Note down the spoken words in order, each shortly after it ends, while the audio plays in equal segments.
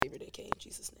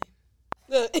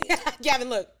Look, Gavin,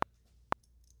 look.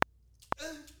 I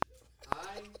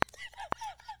am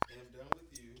done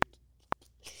with you.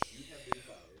 You have been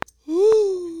fired.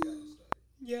 Woo.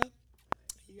 Yep.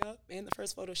 And the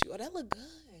first photo shoot. Oh, that looked good.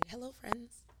 Hello,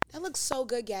 friends. That looks so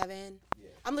good, Gavin. Yeah.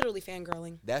 I'm literally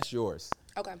fangirling. That's yours.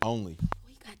 Okay. Only.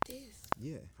 We got this.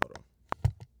 Yeah. Hold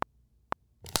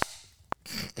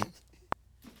on.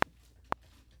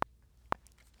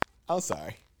 I'm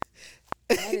sorry.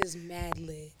 That is mad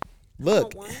lit.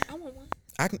 Look. I want one.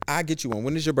 I get you one.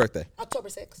 When is your birthday? October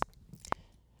 6th.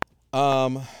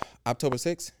 October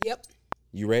 6th? Yep.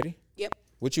 You ready? Yep.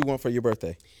 What you want for your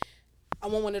birthday? I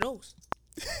want one of those.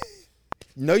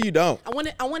 No, you don't. I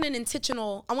want an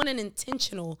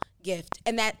intentional gift,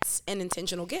 and that's an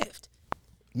intentional gift.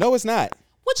 No, it's not.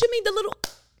 What you mean the little?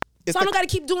 So I don't got to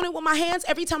keep doing it with my hands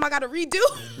every time I got to redo.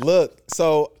 Look,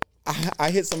 so I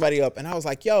hit somebody up and I was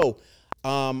like, "Yo,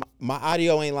 my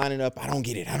audio ain't lining up. I don't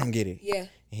get it. Yeah.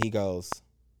 And he goes,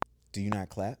 "Do you not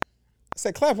clap?" I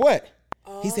said, "Clap what?"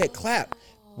 Oh. He said, "Clap,"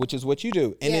 which is what you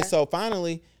do. And then so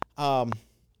finally, let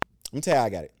me tell you how I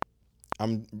got it.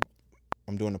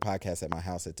 I'm doing a podcast at my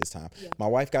house at this time. Yeah. My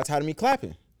wife got tired of me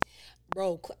clapping.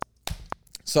 Bro.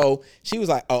 So she was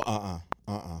like, I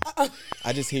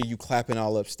just hear you clapping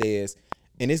all upstairs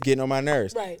and it's getting on my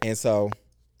nerves. Right. And so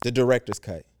the director's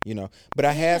cut, But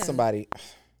I had somebody,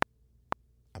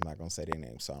 I'm not going to say their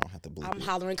name, so I don't have to bleep I'm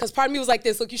hollering because part of me was like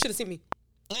this. Look, you should have seen me.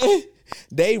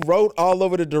 They wrote all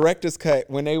over the director's cut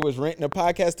when they was renting a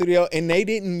podcast studio, and they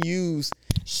didn't use.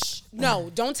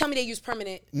 No, don't tell me they use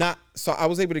permanent. So I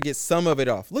was able to get some of it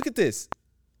off. Look at this.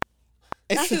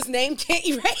 That's his name can't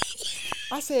erase.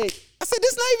 I said,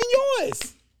 this not even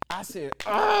yours. I said,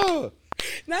 oh.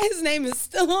 Now his name is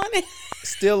still on it.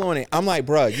 Still on it. I'm like,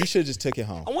 bro, you should have just took it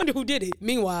home. I wonder who did it.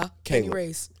 Meanwhile, can't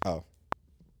erase. Oh,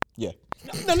 yeah.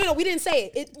 No. We didn't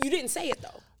say it. You didn't say it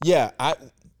though. Yeah,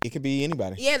 it could be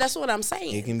anybody. Yeah, that's what I'm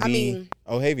saying. It can be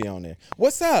Avia on there.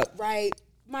 What's up? Right.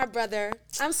 My brother,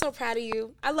 I'm so proud of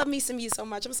you. I love me some you so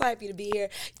much. I'm so happy to be here.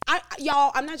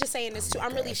 Y'all, I'm not just saying this too.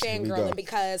 I'm really fangirling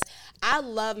because I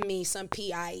love me some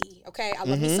PIE, okay? I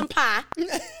love me some pie.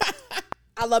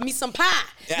 I love me some pie.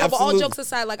 Yeah, no, but all jokes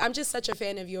aside, like I'm just such a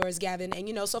fan of yours, Gavin.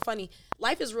 And so funny.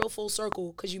 Life is real full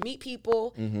circle because you meet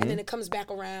people and then it comes back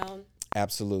around.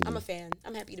 Absolutely. I'm a fan.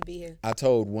 I'm happy to be here. I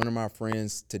told one of my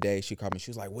friends today, she called me. She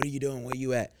was like, "What are you doing? Where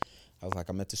you at?" I was like,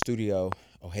 "I'm at the studio.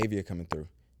 Avia coming through."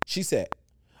 She said,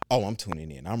 "Oh, I'm tuning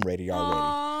in. I'm ready already."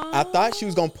 Aww. I thought she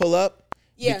was gonna pull up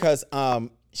because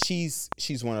she's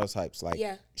one of those types. Like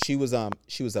she was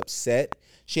upset.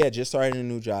 She had just started a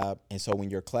new job, and so when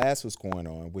your class was going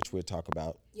on, which we'll talk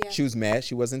about, she was mad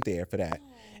she wasn't there for that. Aww.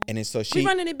 And then so we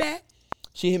running it back.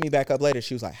 She hit me back up later.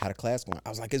 She was like, "How the class going?" I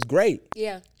was like, "It's great."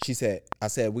 Yeah. I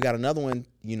said, "We got another one,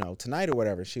 tonight or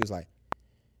whatever." She was like,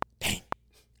 "Dang."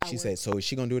 She said, "So is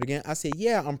she gonna do it again?" I said,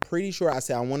 "Yeah, I'm pretty sure." I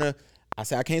said,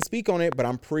 I can't speak on it, but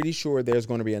I'm pretty sure there's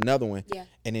going to be another one. Yeah.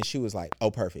 And then she was like,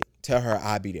 "Oh, perfect. Tell her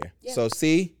I'll be there." Yeah. So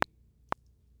see,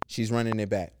 she's running it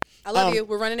back. I love you.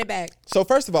 We're running it back. So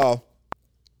first of all,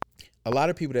 a lot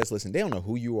of people that's listening, they don't know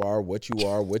who you are, what you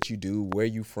do, where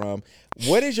you from.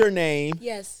 What is your name?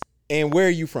 Yes. And where are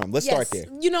you from? Let's start there.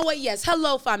 You know what? Yes.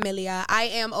 Hello, familia. I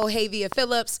am Avia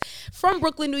Phillips from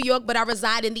Brooklyn, New York, but I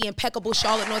reside in the impeccable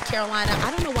Charlotte, North Carolina.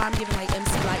 I don't know why I'm giving like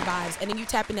MC-like vibes. And then you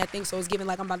tapping that thing, so it's giving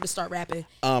like I'm about to start rapping.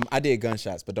 I did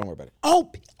gunshots, but don't worry about it.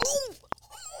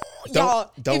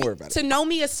 Y'all, don't worry about it. To know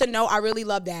me is to know I really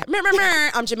love that.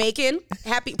 I'm Jamaican,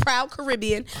 happy, proud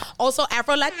Caribbean, also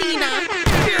Afro-Latina.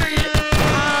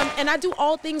 And I do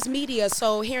all things media.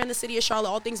 So here in the city of Charlotte,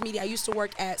 all things media. I used to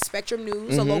work at Spectrum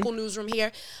News, a local newsroom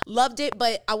here. Loved it,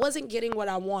 but I wasn't getting what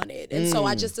I wanted. And so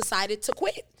I just decided to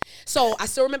quit. So I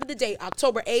still remember the date,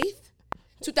 October 8th,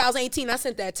 2018. I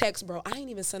sent that text, bro. I ain't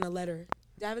even sent a letter.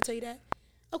 Did I ever tell you that?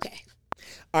 Okay.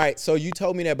 All right, so you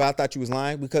told me that, but I thought you was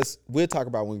lying because we'll talk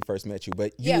about when we first met you.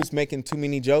 But you was making too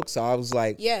many jokes, so I was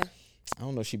like, I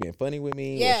don't know if she being funny with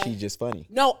me or she just funny.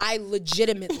 No, I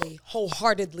legitimately,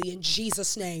 wholeheartedly, in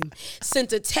Jesus' name,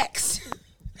 sent a text.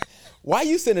 Why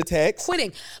you sent a text?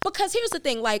 Quitting. Because here's the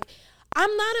thing, like,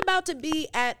 I'm not about to be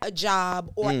at a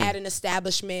job or at an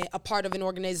establishment, a part of an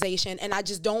organization, and I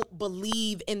just don't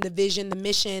believe in the vision, the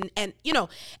mission, and,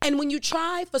 and when you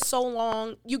try for so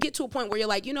long, you get to a point where you're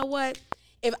like, you know what?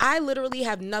 If I literally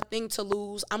have nothing to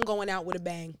lose, I'm going out with a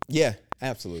bang. Yeah,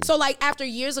 absolutely. So, like, after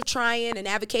years of trying and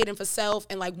advocating for self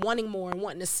and, like, wanting more and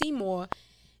wanting to see more,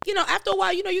 after a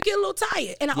while, you get a little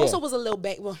tired. And I also was a little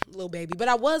baby, but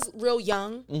I was real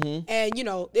young. Mm-hmm. And,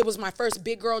 it was my first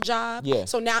big girl job. Yeah.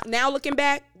 So now looking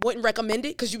back, wouldn't recommend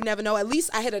it because you never know. At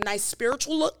least I had a nice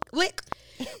spiritual lick.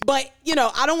 But, you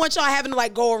know, I don't want y'all having to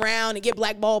like go around and get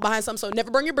blackballed behind something. So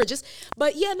never burn your bridges.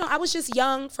 But yeah, no, I was just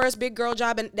young, first big girl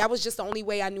job. And that was just the only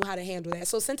way I knew how to handle that.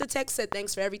 So sent a text, said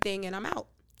thanks for everything, and I'm out.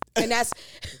 And that's,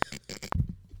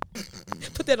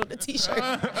 put that on the t-shirt.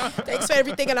 Thanks for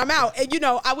everything, and I'm out. And you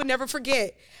know, I would never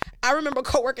forget. I remember a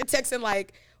coworker texting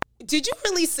like, did you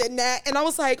really send that? And I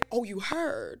was like, oh, you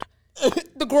heard.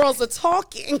 The girls are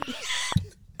talking.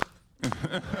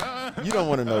 You don't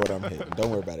want to know what I'm hitting. Don't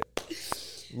worry about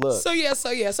it. Look. So yeah.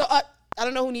 So I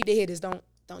don't know who need to hit this. Don't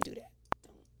do that.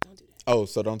 Don't do that. Oh,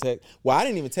 so don't text. Well, I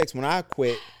didn't even text when I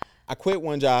quit. I quit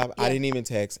one job. Yeah. I didn't even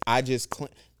text.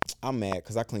 I'm mad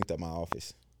because I cleaned up my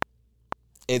office.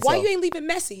 Why you ain't leaving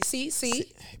messy?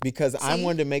 See? Because I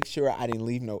wanted to make sure I didn't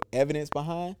leave no evidence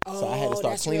behind. So I had to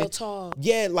start that's cleaning. Real talk.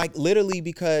 Yeah, like literally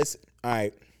because, all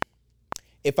right,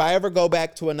 if I ever go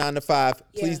back to a 9 to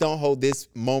 5, please don't hold this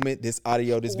moment, this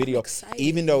audio, this video,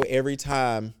 even though every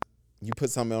time you put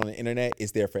something on the internet,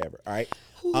 it's there forever, all right?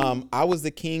 I was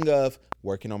the king of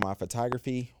working on my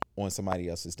photography on somebody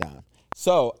else's dime.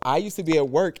 So I used to be at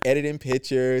work editing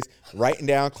pictures, writing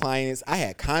down clients. I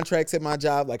had contracts at my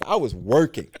job. Like I was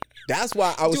working. That's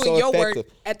why I was doing so your effective.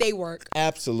 work at they work.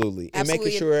 Absolutely. And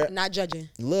making sure. Not judging.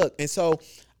 Look, and so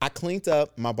I cleaned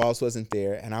up. My boss wasn't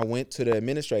there. And I went to the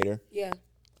administrator. Yeah.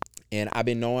 And I've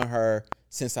been knowing her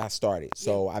since I started.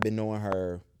 So I've been knowing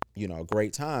her, you know, a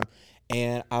great time.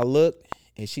 And I looked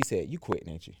and she said, you quit,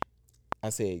 ain't you? I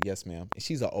said, yes, ma'am. And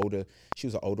she was an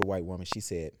older white woman. She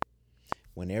said,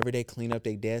 whenever they clean up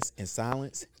their desk in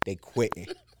silence, they quitting.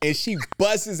 And she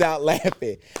busts out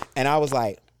laughing. And I was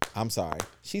like, I'm sorry.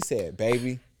 She said,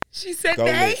 baby. She said, go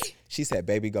live. She said,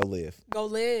 baby, go live. Go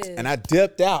live. And I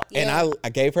dipped out. Yeah. And I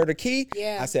gave her the key.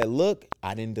 Yeah. I said, look,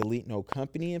 I didn't delete no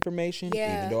company information,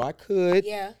 Yeah. even though I could.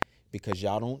 Yeah. Because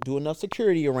y'all don't do enough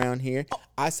security around here.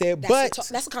 I said,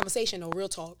 that's a conversation though, real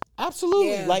talk.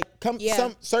 Absolutely. Yeah. Like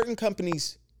some certain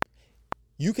companies,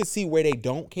 you can see where they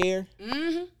don't care.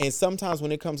 Mm-hmm. And sometimes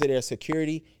when it comes to their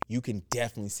security, you can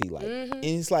definitely see like, and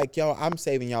it's like, yo, I'm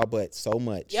saving y'all butt so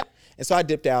much. Yep. And so I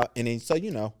dipped out, and then, so,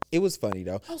 you know, it was funny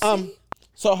though. See?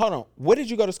 So hold on. Where did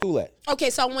you go to school at? Okay,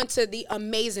 so I went to the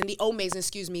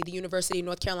University of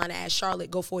North Carolina at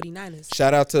Charlotte. Go 49ers.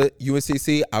 Shout out to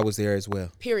UNCC. I was there as well.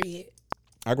 Period.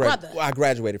 I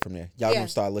graduated from there. Y'all gonna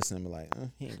start listening to me like,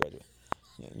 he ain't graduated.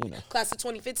 Yeah, you know. Class of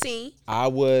 2015. I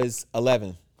was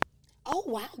 11. Oh,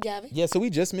 wow, Gavin. Yeah, so we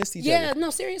just missed each other. Yeah,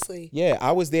 no, seriously. Yeah,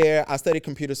 I was there. I studied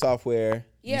computer software.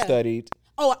 Yeah. You studied.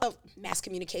 Oh, mass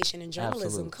communication and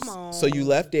journalism. Absolutely. Come on. So you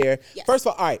left there. Yes. First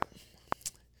of all right.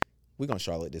 We're going to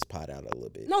Charlotte this pot out a little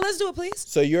bit. No, let's do it, please.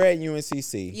 So you're at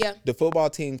UNCC. Yeah. The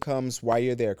football team comes while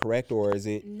you're there, correct? Or is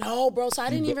it? No, bro. So I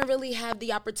didn't even really have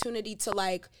the opportunity to,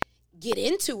 like, get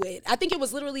into it. I think it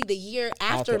was literally the year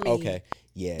after me. Okay.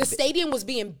 Yeah. The stadium was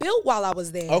being built while I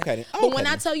was there. Okay. But when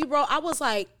I tell you, bro, I was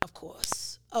like, of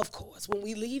course. When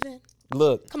we leaving.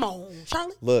 Look. Come on,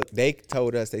 Charlotte. Look, they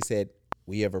told us, they said,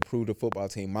 we have approved a football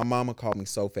team. My mama called me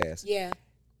so fast. Yeah.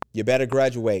 You better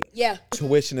graduate. Yeah.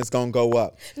 Tuition is going to go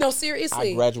up. No,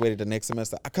 seriously. I graduated the next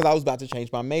semester because I was about to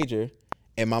change my major.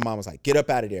 And my mom was like, get up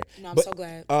out of there. No, I'm so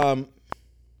glad.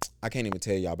 I can't even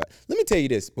tell y'all, but let me tell you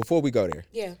this before we go there.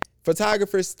 Yeah.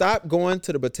 Photographers, stop going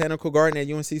to the botanical garden at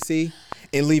UNCC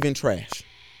and leaving trash.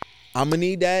 I'm going to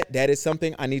need that. That is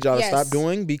something I need y'all to stop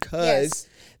doing because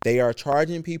they are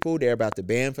charging people. They're about to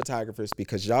ban photographers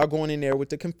because y'all going in there with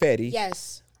the confetti.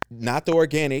 Yes. Not the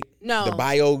organic. No. The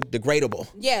biodegradable.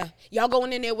 Yeah. Y'all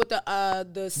going in there with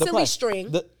the silly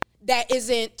string that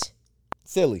isn't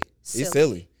silly. It's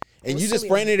silly. And you just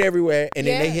spraying it everywhere, and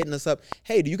then they hitting us up.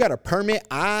 Hey, do you got a permit?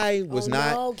 I was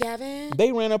not. No, Gavin.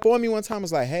 They ran up on me one time.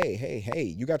 Was like,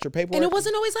 hey, you got your paperwork? And it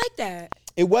wasn't always like that.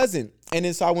 It wasn't. And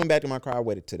then so I went back to my car. I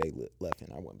waited till they left,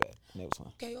 and I went back. And it was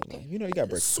fine. Okay. You know you got to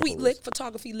break. Sweet lick,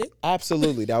 photography lick.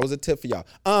 Absolutely, that was a tip for y'all.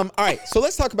 All right, so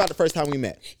let's talk about the first time we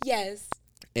met. Yes.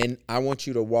 And I want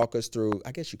you to walk us through.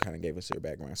 I guess you kind of gave us your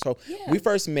background. So we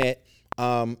first met.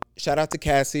 Shout out to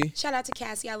Cassie. Shout out to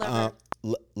Cassie. I love her.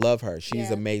 Love her.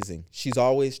 She's amazing. She's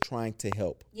always trying to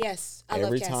help. Yes, I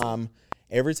love Cassie.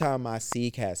 Every time I see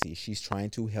Cassie, she's trying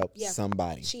to help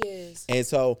somebody. She is. And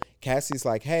so Cassie's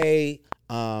like, hey,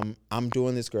 I'm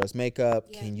doing this girl's makeup.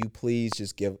 Yeah. Can you please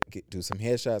just do some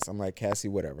headshots? I'm like, Cassie,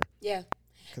 whatever. Yeah.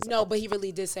 No, but he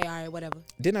really did say, all right, whatever.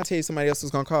 Didn't I tell you somebody else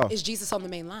was going to call? It's Jesus on the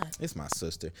main line. It's my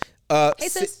sister. Hey,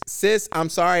 sis. Sis, I'm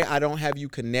sorry I don't have you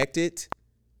connected.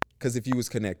 Because if you was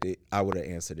connected, I would have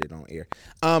answered it on air.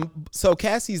 So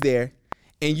Cassie's there,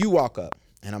 and you walk up.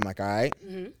 And I'm like, all right.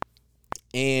 Mm-hmm.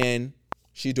 And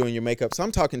she's doing your makeup. So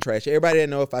I'm talking trash. Everybody that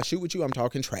know if I shoot with you, I'm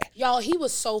talking trash. Y'all, he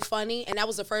was so funny. And that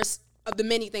was the first of the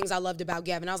many things I loved about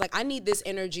Gavin. I was like, I need this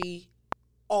energy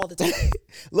all the time.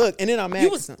 Look, and then I'm mad. You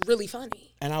was really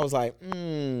funny. And I was like,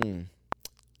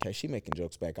 okay, she making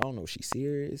jokes back. I don't know if she's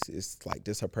serious. It's like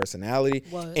this her personality.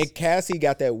 And Cassie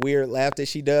got that weird laugh that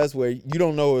she does where you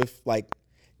don't know if like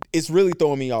it's really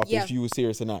throwing me off if you were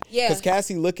serious or not. Yeah. Because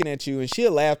Cassie looking at you and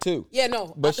she'll laugh too. Yeah,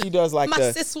 no. But she does like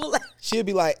my sis will laugh. She'll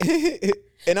be like,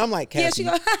 and I'm like, Cassie,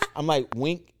 yeah, I'm like,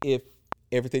 wink if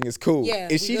everything is cool. Yeah,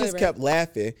 and she just kept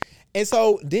laughing. And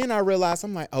so then I realized,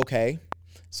 I'm like, okay.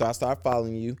 So I started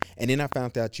following you. And then I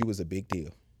found out you was a big deal.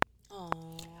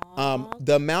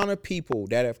 The amount of people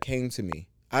that have came to me,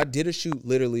 I did a shoot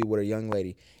literally with a young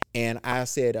lady, and I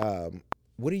said,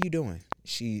 what are you doing?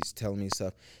 She's telling me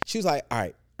stuff. She was like, all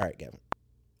right, Gavin,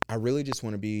 I really just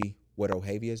want to be what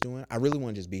Ohavia is doing. I really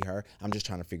want to just be her. I'm just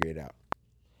trying to figure it out.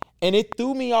 And it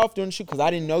threw me off during the shoot because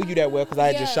I didn't know you that well because I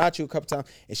had just shot you a couple times.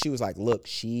 And she was like, look,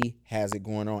 she has it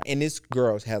going on. And this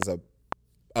girl has a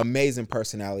amazing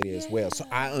personality as well. So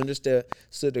I understood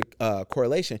the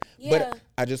correlation. But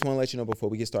I just want to let you know before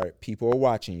we get started, people are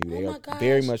watching you. They are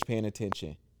very much paying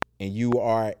attention. And you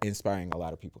are inspiring a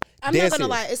lot of people. I'm not going to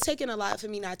lie. It's taking a lot for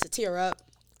me not to tear up.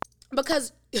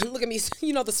 Because, look at me,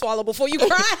 you know the swallow before you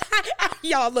cry.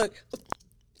 Y'all, look.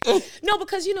 No,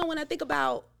 because, you know, when I think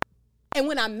about, and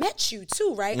when I met you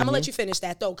too, right? I'm going to let you finish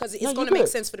that though, because it's going to make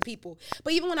sense for the people.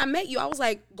 But even when I met you, I was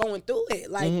like going through it.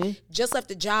 Like, just left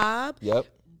the job. Yep.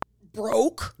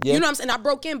 Broke. You know what I'm saying? I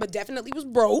broke in, but definitely was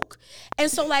broke. And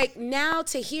so like now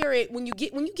to hear it, when you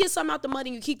get something out the mud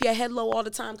and you keep your head low all the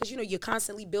time, because you know you're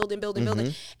constantly building.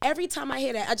 Every time I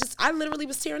hear that, I literally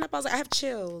was tearing up. I was like, I have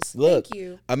chills. Look, thank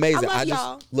you. Amazing. I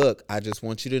love y'all. I just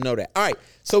want you to know that. All right.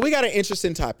 So we got an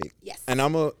interesting topic. Yes. And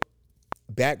I'm gonna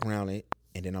background it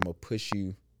and then I'm gonna push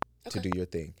you to do your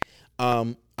thing.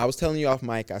 I was telling you off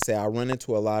mic, I said I run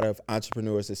into a lot of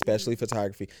entrepreneurs, especially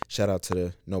photography. Shout out to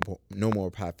the No More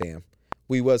Pie fam.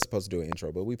 We was supposed to do an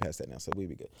intro, but we passed that now, so we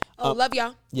be good. Love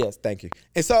y'all. Yes, thank you.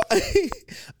 And so,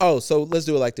 so let's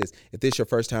do it like this. If this is your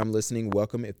first time listening,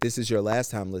 welcome. If this is your last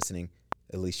time listening,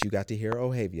 at least you got to hear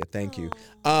Ohavia. Thank you.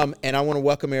 And I want to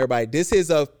welcome everybody. This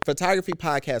is a photography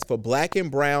podcast for Black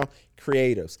and Brown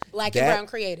creatives. Black and Brown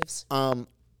creatives.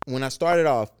 When I started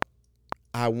off,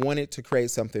 I wanted to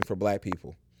create something for Black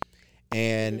people.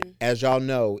 And as y'all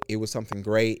know, it was something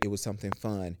great. It was something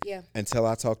fun. Yeah. Until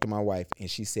I talked to my wife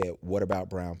and she said, what about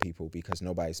brown people? Because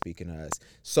nobody's speaking to us.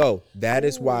 So that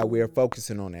is why we're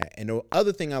focusing on that. And the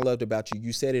other thing I loved about you,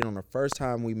 you said it on the first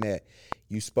time we met.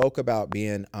 You spoke about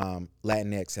being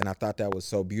Latinx, and I thought that was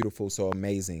so beautiful, so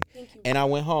amazing. Thank you. And I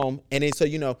went home, and then so,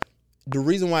 you know, the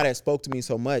reason why that spoke to me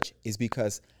so much is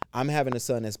because I'm having a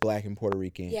son that's Black and Puerto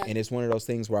Rican. Yeah. And it's one of those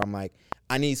things where I'm like,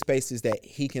 I need spaces that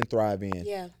he can thrive in.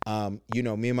 Yeah. You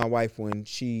know, me and my wife, when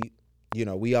she, you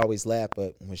know, we always laugh,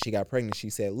 but when she got pregnant, she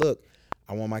said, look,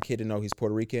 I want my kid to know he's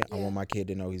Puerto Rican. Yeah. I want my kid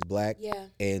to know he's Black. Yeah.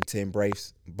 And to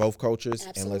embrace both cultures.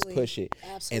 Absolutely. And let's push it.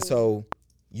 Absolutely. And so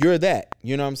you're that,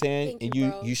 you know what I'm saying? Thank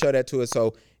you, you show that to us.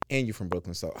 So, and you're from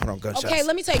Brooklyn, so I don't gunshots. Okay,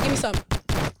 let me tell you, give me something.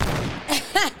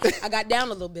 I got down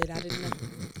a little bit. I didn't know.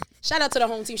 Shout out to the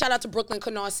home team. Shout out to Brooklyn,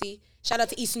 Canarsie. Shout out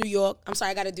to East New York. I'm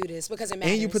sorry, I got to do this because it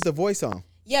matters. And you put the voice on.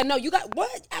 Yeah, no, you got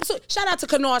what? Absolutely. Shout out to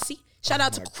Canarsie. Shout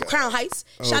out to Crown Heights.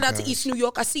 Shout out to East New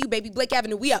York. I see you, baby. Blake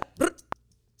Avenue. We up.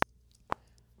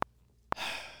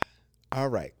 All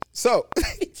right. So,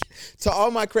 to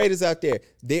all my creators out there,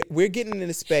 we're getting in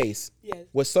a space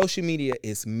where social media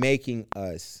is making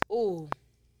us. Ooh.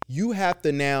 You have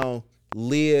to now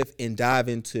live and dive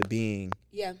into being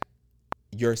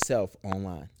yourself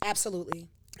online. Absolutely.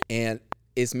 And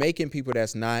it's making people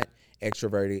that's not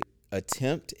extroverted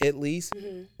attempt at least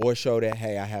or show that,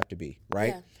 hey, I have to be,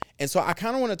 right? Yeah. And so I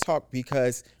kind of want to talk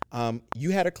because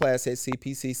you had a class at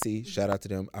CPCC. Shout out to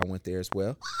them. I went there as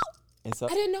well. And so, I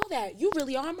didn't know that. You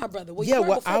really are my brother. Well, you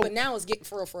were before, but now it's getting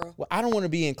for real. Well, I don't want to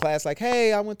be in class like,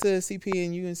 hey, I went to CP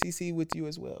and UNCC with you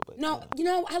as well. But no, you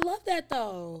know, I love that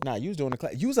though. Nah, you was doing the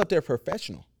class. You was up there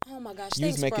professional. Oh my gosh, you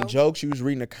was making jokes. You was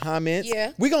reading the comments.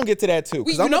 Yeah. We gonna get to that too.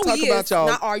 Because I'm gonna talk about y'all.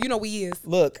 Not R, you know we is.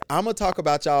 Look, I'm gonna talk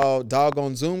about y'all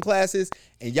doggone Zoom classes,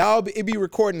 and y'all it be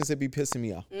recordings that be pissing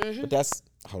me off. But that's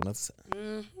hold on.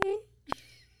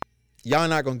 Y'all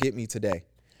not gonna get me today.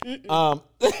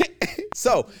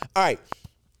 So, all right.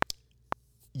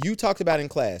 You talked about in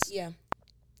class. Yeah.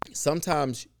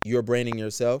 Sometimes you're branding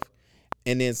yourself,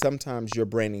 and then sometimes you're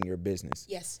branding your business.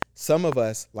 Yes. Some of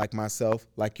us, like myself,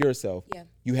 like yourself,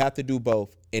 you have to do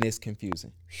both, and it's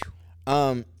confusing.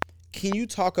 Can you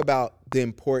talk about the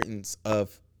importance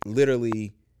of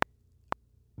literally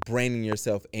branding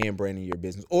yourself and branding your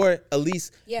business, or at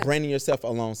least branding yourself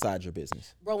alongside your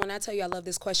business? Bro, when I tell you I love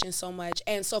this question so much,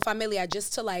 and so familiar,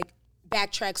 just to like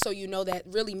backtrack so you know that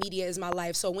really media is my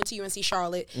life. So went to UNC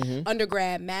Charlotte,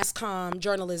 undergrad, mass comm,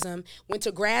 journalism, went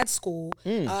to grad school,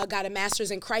 got a master's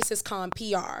in crisis comm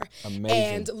PR. Amazing.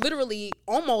 And literally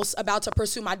almost about to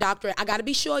pursue my doctorate. I got to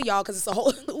be sure, y'all, because it's a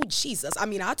whole, oh, Jesus. I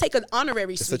mean, I'll take an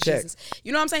honorary, sweet Jesus.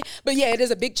 You know what I'm saying? But yeah, it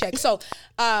is a big check. So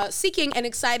seeking and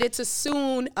excited to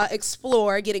soon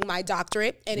explore getting my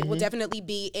doctorate. And it will definitely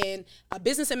be in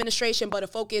business administration, but a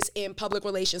focus in public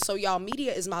relations. So y'all,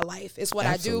 media is my life. It's what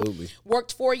I do.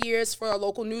 Worked 4 years for a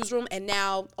local newsroom, and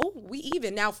now,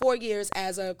 now 4 years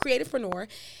as a creativepreneur.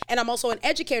 And I'm also an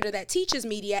educator that teaches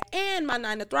media. And my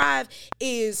 9 to Thrive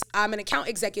is I'm an account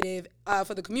executive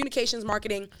for the communications,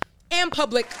 marketing, and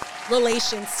public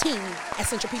relations team at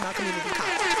Central Piedmont Community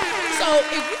College.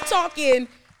 So if you're talking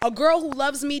a girl who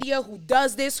loves media, who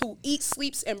does this, who eats,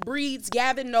 sleeps, and breathes,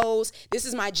 Gavin knows this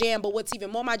is my jam, but what's even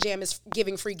more my jam is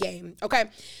giving free game, okay?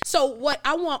 So what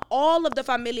I want all of the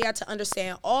familia to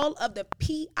understand, all of the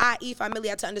PIE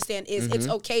familia to understand is it's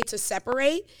okay to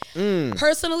separate.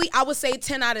 Personally, I would say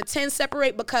 10 out of 10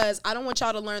 separate, because I don't want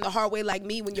y'all to learn the hard way like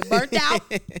me when you're burnt out.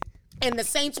 And the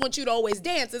Saints want you to always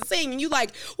dance and sing, and you like,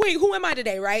 wait, who am I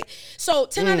today, right? So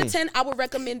 10 out of 10, I would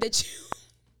recommend that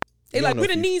they like, where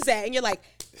the knees at? And you're like,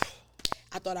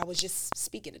 I thought I was just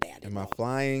speaking today. Am I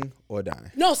flying or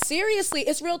dying? No, seriously,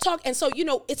 it's real talk. And so,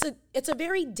 it's a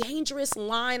very dangerous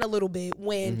line a little bit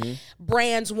when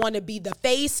brands want to be the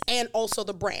face and also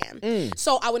the brand.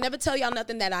 So I would never tell y'all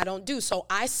nothing that I don't do. So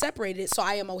I separated it. So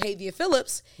I am Ohavia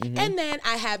Phillips. And then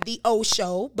I have the O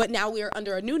Show, but now we are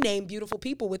under a new name, Beautiful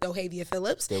People with Ohavia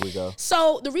Phillips. There we go.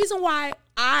 So the reason why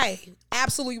I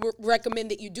absolutely recommend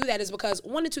that you do that is because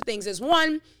one of two things is,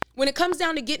 one, when it comes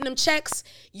down to getting them checks,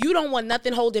 you don't want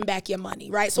nothing holding back your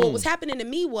money, right? So what was happening to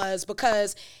me was,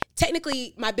 because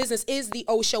technically my business is the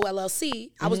O Show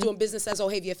LLC. I was doing business as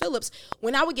Ohavia Phillips.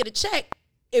 When I would get a check,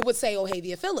 it would say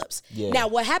Ohavia Phillips. Yeah. Now,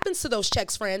 what happens to those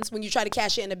checks, friends, when you try to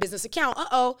cash it in a business account?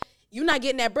 You're not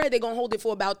getting that bread. They're going to hold it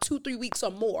for about 2-3 weeks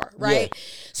or more, right? Yeah.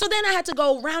 So then I had to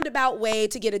go roundabout way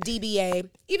to get a DBA.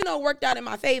 Even though it worked out in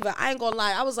my favor, I ain't going to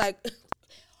lie. I was like,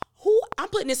 I'm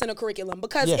putting this in a curriculum,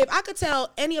 because if I could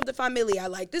tell any of the familia,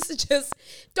 like, this is just,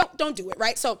 don't do it,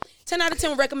 right? So 10 out of 10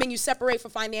 would recommend you separate for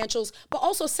financials, but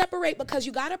also separate because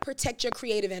you got to protect your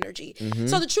creative energy.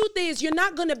 So the truth is, you're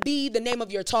not going to be the name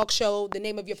of your talk show, the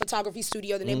name of your photography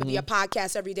studio, the name of your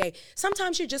podcast every day.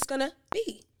 Sometimes you're just going to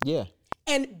be. Yeah.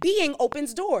 And being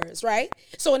opens doors, right?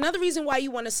 So another reason why you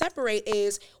want to separate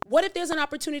is, what if there's an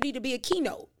opportunity to be a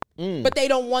keynote, but they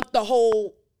don't want the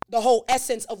whole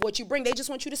essence of what you bring. They just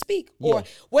want you to speak. Yeah. Or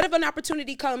what if an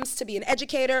opportunity comes to be an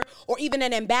educator or even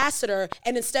an ambassador,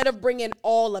 and instead of bringing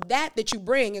all of that you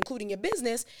bring, including your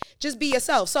business, just be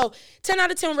yourself. So 10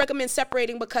 out of 10 recommend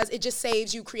separating, because it just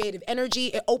saves you creative energy.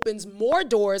 It opens more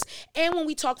doors. And when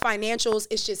we talk financials,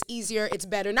 it's just easier. It's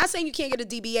better. Not saying you can't get a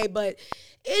DBA, but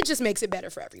it just makes it better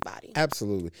for everybody.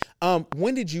 Absolutely.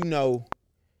 When did you know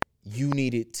you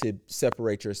needed to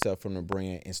separate yourself from the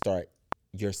brand and start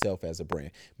yourself as a brand?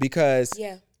 Because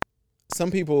some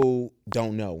people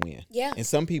don't know when. Yeah. And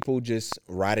some people just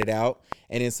ride it out.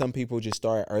 And then some people just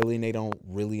start early and they don't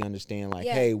really understand, like,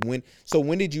 hey, when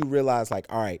did you realize, like,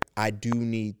 all right, I do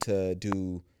need to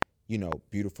do,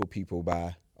 Beautiful People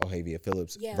by Ohavia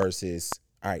Phillips versus,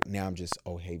 all right, now I'm just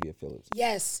Ohavia Phillips.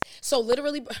 Yes. So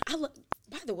literally,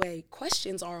 by the way,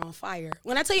 questions are on fire.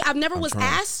 When I tell you, I never was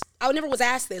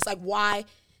asked this, like, why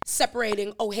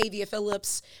separating Ohavia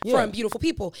Phillips from Beautiful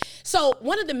People. So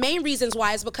one of the main reasons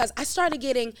why is because I started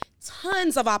getting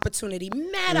tons of opportunity,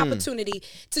 mad opportunity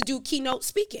to do keynote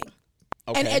speaking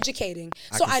and educating.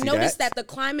 So I noticed that the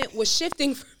climate was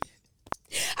shifting for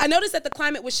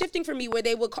me. Where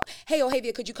they would call, hey,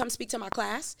 Ohavia, could you come speak to my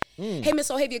class? Hey, Miss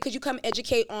Ohavia, could you come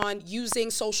educate on using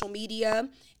social media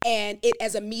and it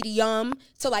as a medium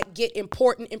to, like, get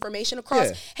important information across?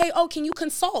 Yeah. Hey, can you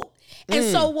consult? And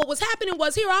so what was happening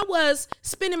was, here I was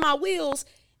spinning my wheels.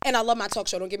 And I love my talk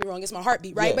show, don't get me wrong, it's my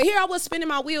heartbeat, right? Yeah. But here I was spinning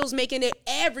my wheels, making it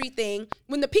everything.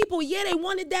 When the people, they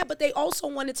wanted that, but they also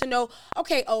wanted to know,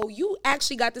 okay, you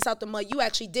actually got this out the mud. You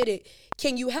actually did it.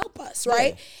 Can you help us,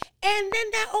 right? Yeah. And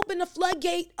then that opened the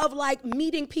floodgate of, like,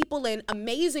 meeting people in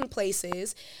amazing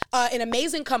places, in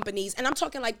amazing companies. And I'm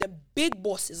talking, like, the big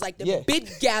bosses, like the big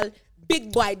gal,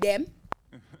 big boy them.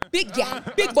 Big gal,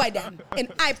 big boy them in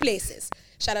high places.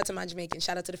 Shout out to my Jamaican.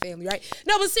 Shout out to the family, right?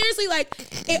 No, but seriously, like,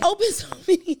 it opens so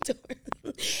many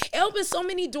doors. It opens so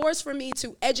many doors for me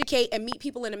to educate and meet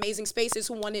people in amazing spaces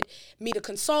who wanted me to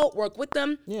consult, work with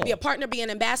them, be a partner, be an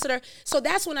ambassador. So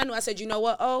that's when I knew. I said, you know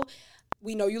what?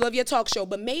 we know you love your talk show,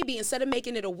 but maybe instead of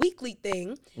making it a weekly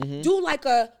thing, do like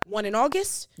a one in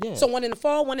August, so one in the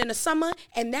fall, one in the summer,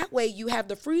 and that way you have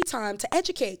the free time to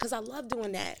educate, because I love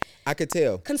doing that. I could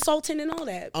tell. Consulting and all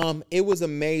that. It was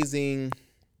amazing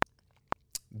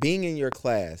being in your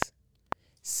class,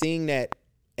 seeing that,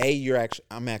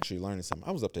 I'm actually learning something.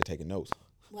 I was up there taking notes.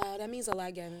 Wow, that means a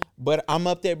lot, Gavin. But I'm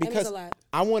up there That means because a lot.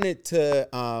 I wanted to,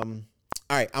 all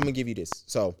right, I'm going to give you this.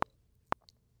 So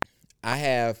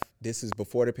this is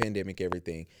before the pandemic,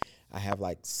 everything. I have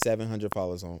like 700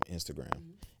 followers on Instagram.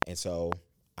 And so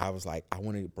I was like, I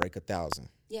want to break 1,000.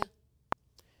 Yeah.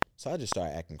 So I just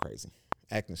started acting crazy,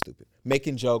 acting stupid,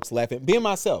 making jokes, laughing, being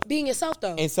myself. Being yourself,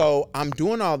 though. And so I'm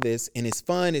doing all this, and it's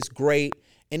fun, it's great.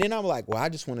 And then I'm like, well, I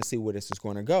just want to see where this is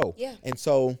going to go. Yeah. And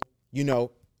so,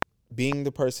 being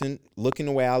the person, looking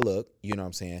the way I look, you know what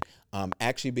I'm saying?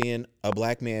 Actually being a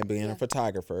black man, being a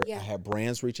photographer. Yeah. I had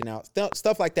brands reaching out.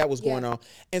 Stuff like that was going on.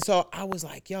 And so I was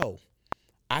like, yo,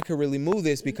 I could really move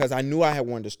this because I knew I had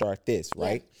wanted to start this,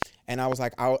 right? And I was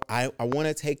like, I want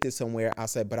to take this somewhere. I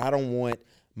said, but I don't want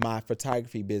my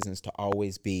photography business to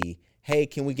always be, hey,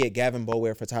 can we get Gavin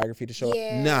Bowear Photography to show up?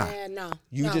 No.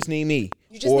 You just need me.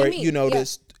 You just need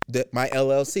me. My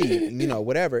LLC,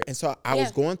 whatever. And so I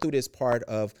was going through this part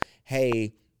of,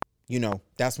 hey,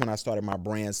 that's when I started my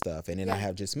brand stuff. And then I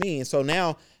have just me. And so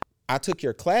now I took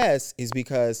your class is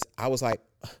because I was like,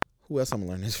 who else I'm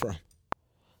gonna learn this from?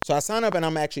 So I signed up and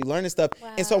I'm actually learning stuff.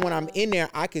 Wow. And so when I'm in there,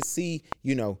 I could see,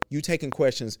 you taking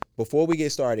questions before we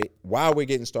get started, while we're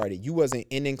getting started. You wasn't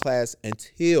ending class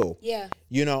until,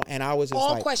 and I was just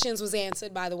all questions was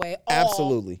answered, by the way.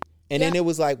 Absolutely. And then it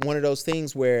was like one of those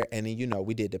things where, and then,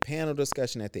 we did the panel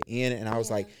discussion at the end, and I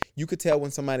was like, you could tell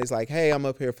when somebody's like, hey, I'm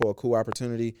up here for a cool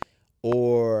opportunity,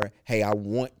 or, hey, I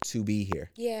want to be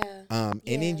here. Yeah. And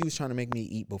then you was trying to make me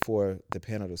eat before the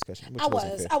panel discussion. I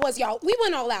was, y'all. We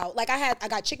went all out. Like, I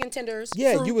got chicken tenders.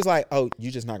 Yeah, fruit. you was like, oh,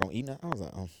 you just not going to eat now? I was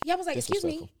like, oh. Yeah, I was like, excuse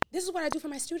me. This is what I do for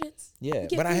my students. Yeah,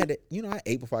 but I had to, I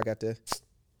ate before I got there.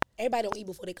 Everybody don't eat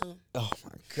before they come. Oh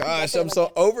my gosh, I'm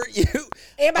so over you.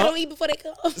 Everybody don't eat before they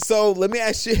come. So let me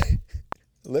ask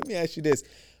you this.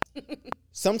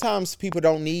 Sometimes people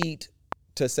don't need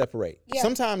to separate. Yeah.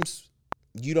 Sometimes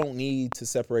you don't need to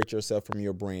separate yourself from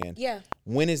your brand. Yeah.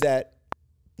 When is that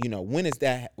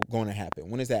going to happen?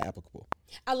 When is that applicable?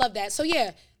 I love that. So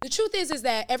the truth is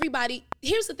that everybody,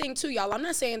 here's the thing too, y'all. I'm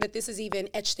not saying that this is even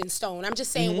etched in stone. I'm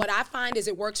just saying what I find is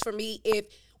it works for me if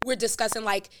we're discussing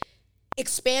like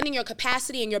expanding your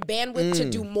capacity and your bandwidth to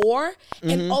do more,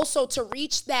 and also to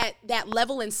reach that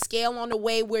level and scale on the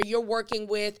way where you're working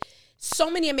with so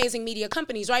many amazing media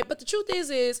companies, right? But the truth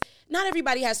is not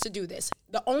everybody has to do this.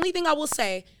 The only thing I will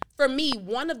say, for me,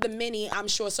 one of the many, I'm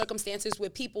sure, circumstances where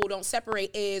people don't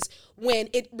separate is when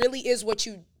it really is what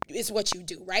you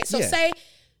do, right? So say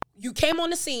you came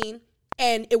on the scene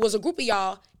and it was a group of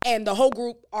y'all and the whole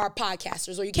group are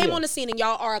podcasters, or you came on the scene and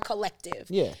y'all are a collective.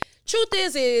 Yeah. Truth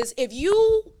is if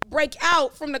you break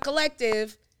out from the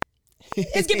collective,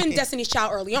 it's giving Destiny's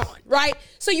Child early on, right?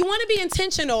 So you want to be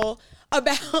intentional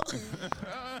about.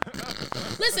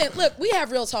 Listen, look, we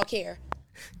have real talk here.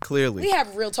 Clearly, we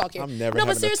have real talk here. I'm never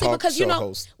having a talk show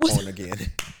host on again.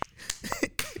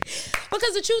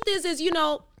 Because the truth is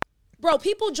bro,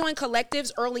 people join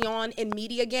collectives early on in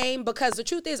media game because the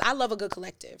truth is I love a good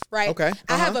collective, right? Okay.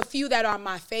 I have a few that are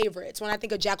my favorites. When I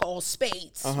think of Jack of all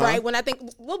spades, right? When I think,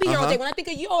 we'll be here all day. When I think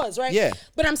of yours, right? Yeah.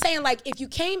 But I'm saying, like, if you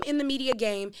came in the media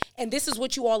game and this is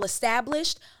what you all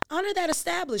established, honor that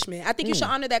establishment. I think you should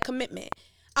honor that commitment.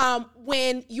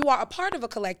 When you are a part of a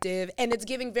collective and it's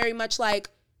giving very much like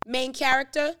main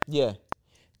character. Yeah.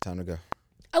 Time to go.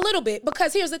 A little bit,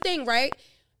 because here's the thing, right?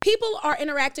 People are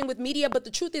interacting with media, but the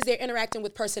truth is they're interacting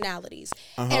with personalities.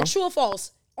 And true or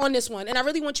false on this one, and I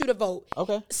really want you to vote.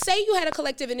 Okay. Say you had a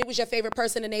collective and it was your favorite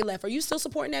person and they left. Are you still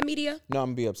supporting that media? No, I'm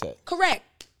going to be upset. Correct.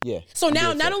 Yeah. So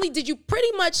now, not only did you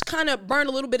pretty much kind of burn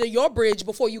a little bit of your bridge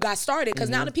before you got started, because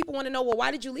now the people want to know, well, why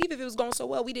did you leave if it was going so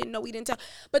well? We didn't know, we didn't tell.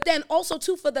 But then also,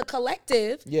 too, for the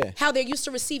collective, how they're used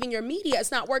to receiving your media, it's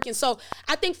not working. So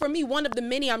I think for me, one of the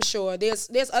many, I'm sure,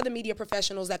 there's other media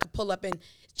professionals that could pull up and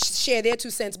share their 2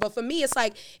 cents. But for me, it's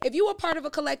like, if you are part of a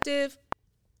collective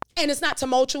and it's not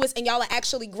tumultuous and y'all are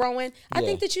actually growing, I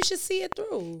think that you should see it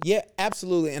through. Yeah,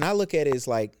 absolutely. And I look at it as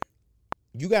like,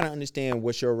 you got to understand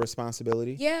what's your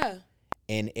responsibility. Yeah.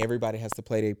 And everybody has to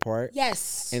play their part.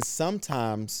 Yes. And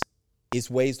sometimes it's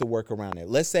ways to work around it.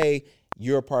 Let's say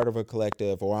you're a part of a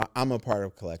collective, or I'm a part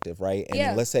of a collective, right?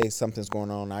 And let's say something's going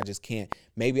on, I just can't.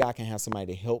 Maybe I can have somebody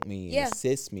to help me and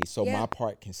assist me so my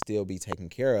part can still be taken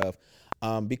care of.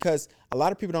 Because a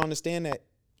lot of people don't understand that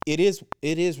it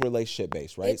is relationship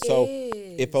based, right? It so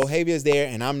is. if Ohavia is there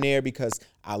and I'm there because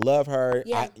I love her,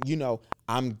 Yeah.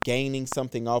 I'm gaining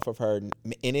something off of her,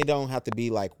 and it don't have to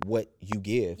be like what you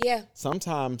give. Yeah.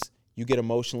 Sometimes you get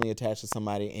emotionally attached to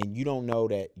somebody and you don't know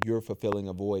that you're fulfilling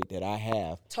a void that I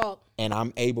have. Talk. And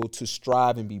I'm able to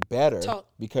strive and be better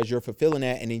because you're fulfilling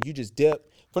that, and then you just dip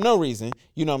for no reason,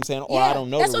 you know what I'm saying? Or I don't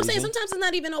know that's the what I'm reason. saying. Sometimes it's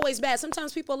not even always bad.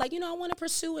 Sometimes people are like, I want to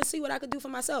pursue and see what I could do for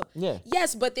myself. Yeah.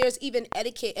 Yes, but there's even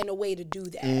etiquette and a way to do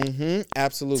that. Mm-hmm,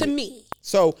 absolutely. To me.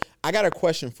 So I got a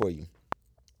question for you.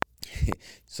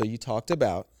 So you talked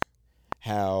about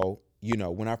how,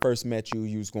 when I first met you,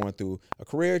 you was going through a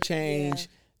career change. Yeah.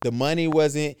 The money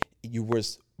wasn't, you were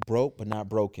broke but not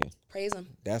broken. Praise him.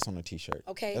 That's on a t-shirt.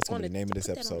 Okay. That's going to be the name of this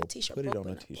episode. Put it on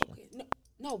a t-shirt.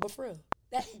 No, but for real.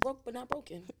 That broke but not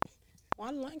broken.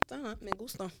 I like that. Me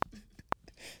gusta.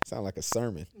 Sound like a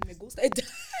sermon. Me gusta.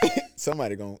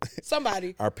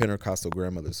 Somebody. Our Pentecostal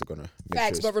grandmothers are going to make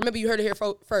Facts, but remember you heard it here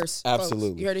first. Absolutely.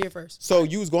 Folks. You heard it here first. So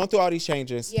you was going through all these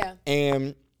changes. Yeah.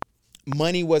 And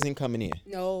money wasn't coming in.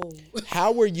 No.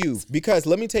 How were you? Because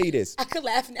let me tell you this. I could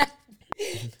laugh now.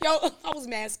 Yo, I was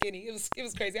mad skinny. It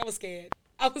was crazy. I was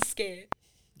scared.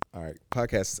 All right,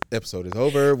 podcast episode is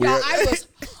over. I was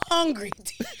hungry.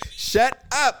 Shut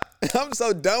up! I'm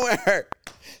so done with her.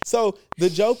 So the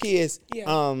joke is,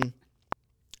 I'm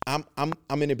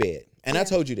in the bed, and I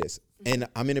told you this, and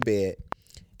I'm in the bed,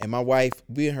 and my wife,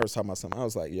 we and her was talking about something. I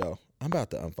was like, "Yo, I'm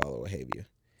about to unfollow Ohavia."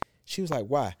 She was like,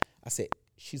 "Why?" I said,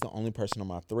 "She's the only person on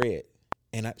my thread,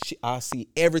 and I see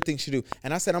everything she do."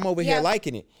 And I said, "I'm over here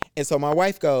liking it." And so my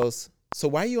wife goes, "So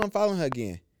why are you unfollowing her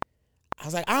again?" I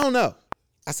was like, "I don't know."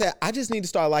 I said, I just need to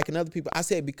start liking other people. I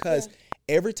said, because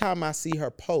every time I see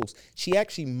her post, she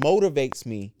actually motivates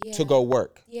me to go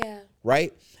work. Yeah.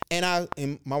 Right?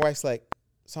 And my wife's like,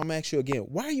 so I'm going to ask you again,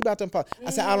 why are you about to unfollow?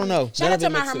 I said, I don't know. Shout out to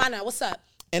my Hermana. What's up?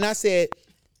 And I said,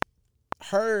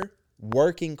 her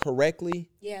working correctly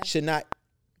should not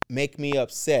make me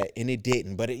upset. And it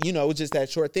didn't. But it was just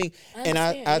that short thing. And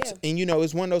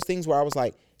it's one of those things where I was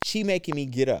like, she making me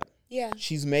get up. Yeah.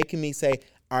 She's making me say,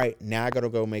 all right, now I got to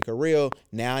go make a reel.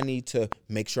 Now I need to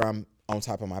make sure I'm on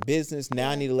top of my business. Now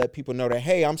I need to let people know that,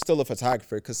 hey, I'm still a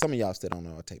photographer, because some of y'all still don't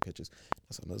know I take pictures.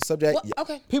 That's another subject. Well,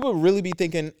 okay. People really be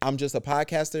thinking I'm just a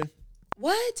podcaster.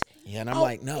 What? Yeah, and I'm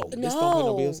like, no. This don't pay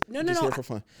no bills. No. I'm just here for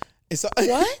fun. And so,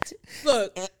 what?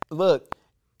 Look,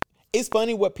 it's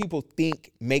funny what people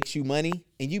think makes you money,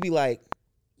 and you be like,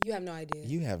 you have no idea.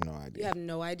 You have no idea. You have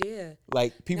no idea.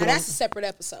 Like, people now, that's a separate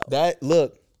episode.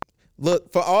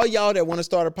 Look, for all y'all that want to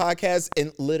start a podcast,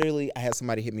 and literally I had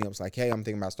somebody hit me up, was like, hey, I'm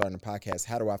thinking about starting a podcast.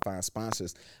 How do I find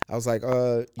sponsors? I was like,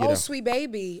 sweet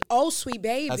baby. Oh, sweet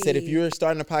baby. I said, if you're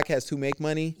starting a podcast to make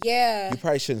money, you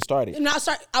probably shouldn't start it. No,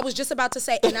 I was just about to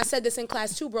say, and I said this in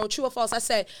class too, bro, true or false. I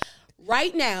said,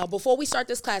 right now, before we start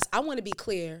this class, I want to be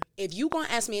clear. If you going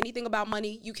to ask me anything about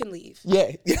money, you can leave.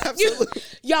 Yeah, absolutely.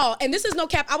 Y'all, and this is no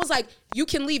cap. I was like, you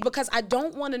can leave, because I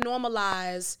don't want to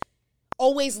normalize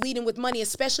always leading with money,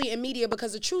 especially in media,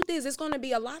 because the truth is it's going to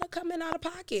be a lot of coming out of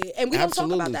pocket. And we don't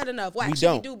talk about that enough. Well,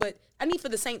 actually, we do, but I need for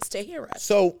the saints to hear us.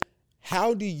 So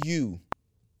how do you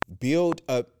build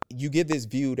up, you get this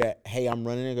view that, hey, I'm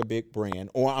running a big brand,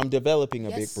 or I'm developing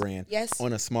a big brand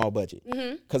on a small budget.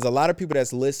 Because a lot of people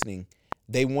that's listening,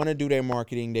 they want to do their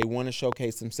marketing. They want to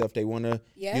showcase themselves. They want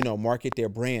to, market their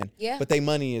brand. Yeah. But their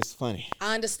money is funny.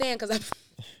 I understand, because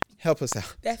help us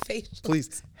out. That face.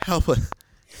 Please, help us.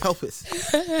 Help us.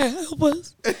 Help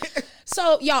us.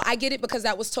 So, y'all, I get it, because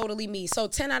that was totally me. So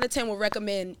 10 out of 10 would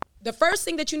recommend, the first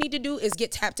thing that you need to do is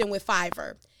get tapped in with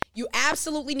Fiverr. You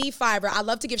absolutely need Fiverr. I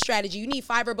love to give strategy. You need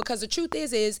Fiverr, because the truth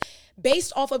is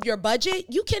based off of your budget,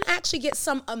 you can actually get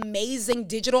some amazing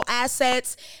digital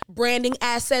assets, branding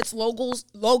assets,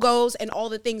 logos, and all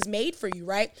the things made for you,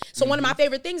 right? So one of my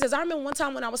favorite things is, I remember one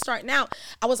time when I was starting out,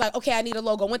 I was like, okay, I need a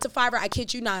logo. Went to Fiverr. I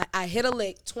kid you not. I hit a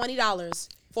lick, $20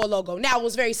 for a logo. Now, it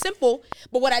was very simple,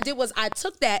 but what I did was I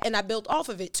took that and I built off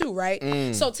of it too, right?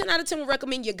 So 10 out of 10 would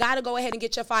recommend you got to go ahead and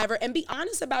get your Fiverr and be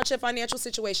honest about your financial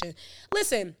situation.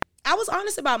 Listen, I was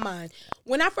honest about mine.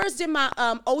 When I first did my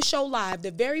Show Live,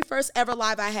 the very first ever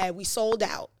live I had, we sold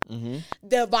out.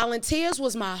 The volunteers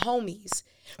was my homies.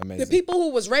 Amazing. The people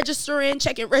who was registering,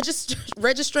 checking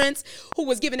registrants, who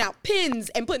was giving out pins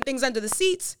and putting things under the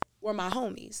seats, were my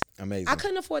homies. Amazing. I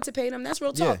couldn't afford to pay them. That's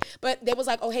real talk. Yeah. But they was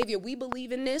like, Ohavia, we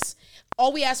believe in this.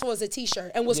 All we asked for was a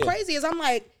t-shirt. And what's crazy is I'm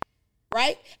like,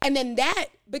 right? And then that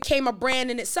became a brand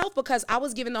in itself, because I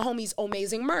was giving the homies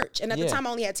amazing merch. And at the time,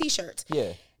 I only had t-shirts.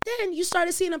 Yeah. Then you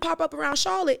started seeing them pop up around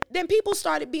Charlotte. Then people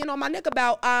started being on my neck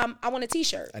about, I want a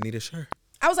t-shirt. I need a shirt.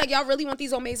 I was like, y'all really want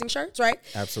these amazing shirts, right?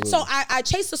 Absolutely. So I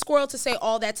chased the squirrel to say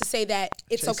all that to say that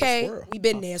it's Chase the okay. squirrel. We've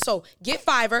been there. So get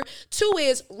Fiverr. 2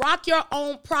 is rock your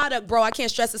own product, bro. I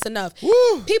can't stress this enough.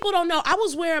 Woo. People don't know. I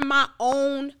was wearing my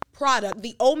own product,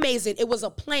 the Amazing. It was a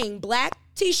plain black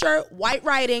t-shirt, white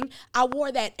writing. I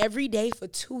wore that every day for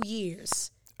 2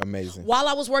 years. Amazing. While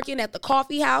I was working at the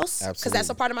coffee house, because that's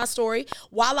a part of my story,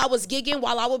 while I was gigging,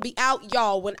 while I would be out,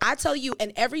 y'all, when I tell you,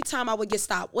 and every time I would get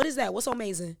stopped, what is that? What's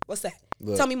Amazing? What's that?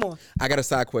 Look, Tell me more. I got a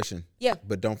side question. Yeah.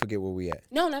 But don't forget where we at.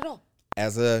 No, not at all.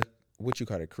 As a, what you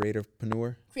call it,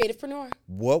 creativepreneur? Creativepreneur.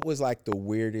 What was like the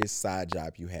weirdest side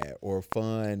job you had, or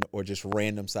fun, or just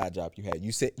random side job you had?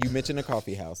 You mentioned a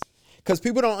coffee house. Because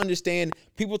people don't understand.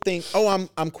 People think, oh,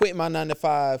 I'm quitting my 9 to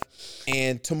 5,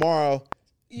 and tomorrow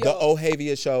the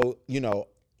Avia show,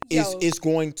 is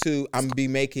going to, I'm be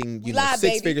making,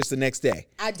 six figures the next day.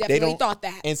 I definitely thought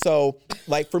that. And so,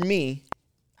 like, for me,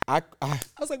 I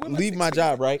was like, leave my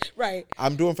job, right? Right.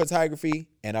 I'm doing photography,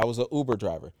 and I was an Uber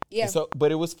driver. Yeah. And so,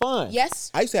 but it was fun. Yes.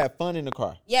 I used to have fun in the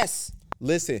car. Yes.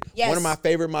 Listen, Yes. one of my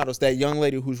favorite models, that young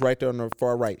lady who's right there on the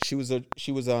far right, she was a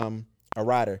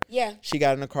rider. Yeah. She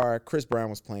got in the car, Chris Brown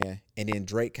was playing, and then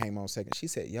Drake came on second. She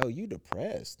said, yo, you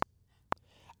depressed.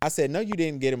 I said, no, you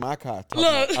didn't get in my car.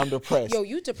 I'm depressed. Yo,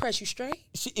 you depressed, you straight?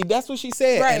 That's what she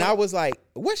said. Right. And I was like,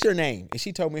 what's your name? And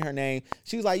she told me her name.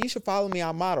 She was like, you should follow me,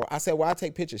 I'll model. I said, well, I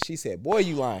take pictures. She said, boy,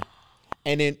 you lying.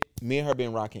 And then me and her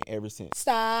been rocking ever since.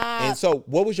 Stop. And so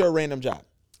what was your random job?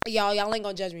 Y'all ain't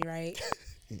gonna judge me, right?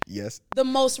 Yes. The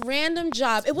most random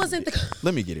job. It wasn't the...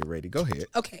 Let me get it ready. Go ahead.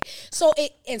 Okay. So I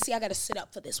got to sit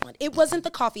up for this one. It wasn't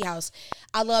the coffee house.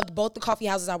 I loved both the coffee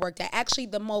houses I worked at. Actually,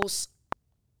 the most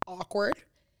awkward,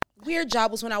 weird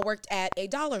job was when I worked at a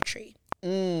Dollar Tree.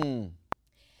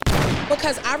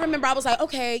 Because I remember I was like,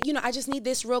 okay, I just need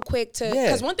this real quick to,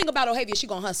 because one thing about Avia, she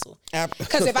gonna hustle.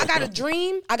 Because if I got a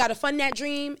dream, I gotta fund that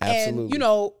dream. Absolutely.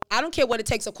 And, I don't care what it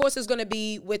takes. Of course, it's gonna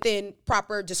be within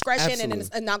proper discretion. Absolutely. And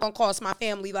it's not gonna cost my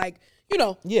family,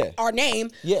 our name.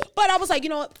 Yeah. But I was like, you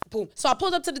know what, boom. So I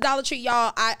pulled up to the Dollar Tree,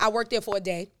 y'all. I worked there for a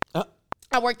day.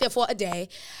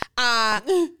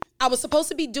 I was supposed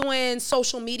to be doing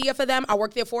social media for them. I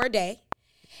worked there for a day.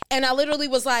 And I literally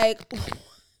was like...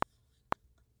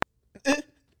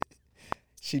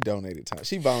 She donated time.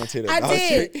 She volunteered at Dollar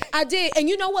Tree. I did. And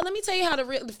you know what? Let me tell you how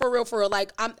for real.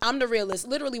 Like, I'm the realist.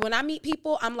 Literally, when I meet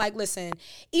people, I'm like, listen,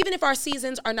 even if our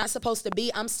seasons are not supposed to be,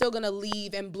 I'm still going to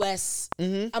leave and bless.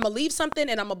 I'm going to leave something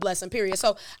and I'm going to bless them, period.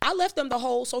 So I left them the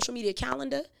whole social media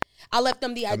calendar. I left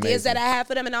them the ideas that I had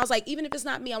for them. And I was like, even if it's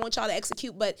not me, I want y'all to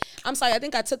execute. But I'm sorry, I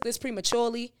think I took this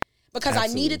prematurely because I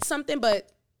needed something. But,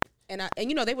 and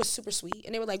they were super sweet.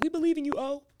 And they were like, we believe in you,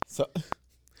 oh. So...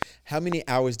 How many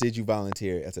hours did you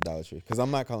volunteer at the Dollar Tree? Because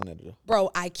I'm not calling it a job.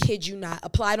 Bro, I kid you not.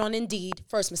 Applied on Indeed.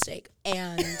 First mistake.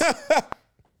 And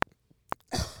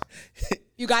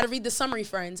you got to read the summary,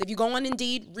 friends. If you go on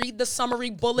Indeed, read the summary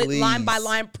bullet line by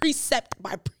line, precept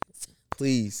by precept.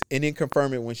 Please. And then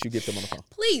confirm it once you get them on the phone.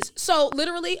 Please. So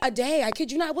literally a day. I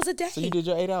kid you not. It was a day. So you did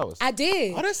your 8 hours? I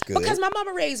did. Oh, that's good. Because my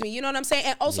mama raised me. You know what I'm saying?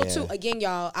 And also, too, again,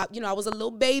 y'all, I was a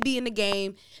little baby in the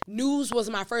game. News was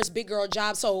my first big girl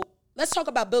job. So let's talk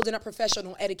about building up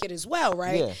professional etiquette as well,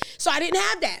 right? Yeah. So I didn't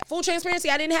have that. Full transparency,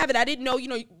 I didn't have it. I didn't know,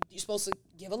 you're supposed to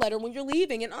give a letter when you're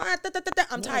leaving. And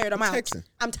I'm tired, I'm out. Texting.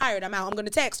 I'm tired, I'm out. I'm going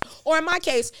to text. Or in my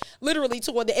case, literally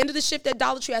toward the end of the shift at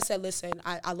Dollar Tree, I said, listen,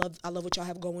 I love what y'all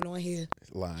have going on here.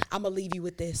 Lying. I'm going to leave you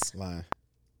with this. Lying.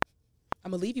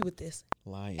 I'm going to leave you with this.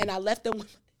 Lying. And I left them,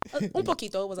 un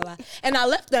poquito, it was a lie. And I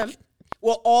left them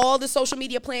with all the social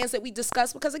media plans that we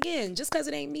discussed, because again, just because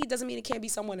it ain't me doesn't mean it can't be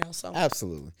someone else. So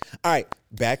absolutely. All right,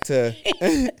 back to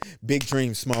big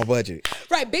dreams, small budget.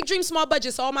 Right, big dreams, small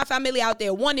budget. So all my family out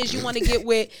there, one is you want to get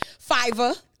with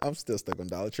Fiverr. I'm still stuck on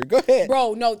Dollar Tree. Go ahead,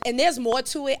 bro. No, and there's more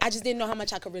to it. I just didn't know how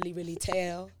much I could really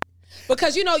tell.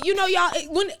 Because y'all,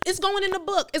 when it's going in the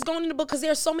book, because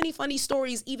there's so many funny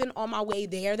stories. Even on my way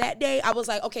there that day, I was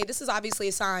like, okay, this is obviously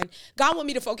a sign. God want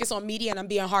me to focus on media, and I'm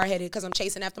being hard headed because I'm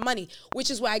chasing after money, which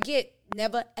is where I get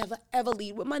never ever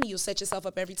lead with money. You'll set yourself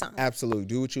up every time. Absolutely,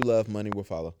 do what you love. Money will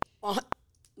follow.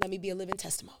 Let me be a living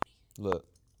testimony. Look,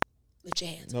 lift your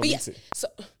hands. No, but yes, so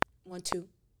 1, 2.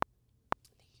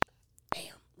 Bam,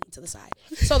 lean to the side.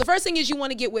 So the first thing is you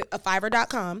want to get with a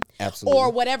Fiverr.com. Absolutely.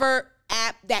 Or whatever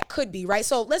app that could be, right?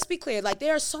 So let's be clear, like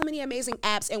there are so many amazing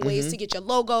apps and ways to get your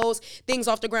logos, things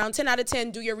off the ground. 10 out of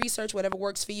 10, do your research, whatever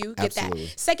works for you, get Absolutely.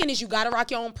 that. Second is you got to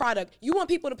rock your own product. You want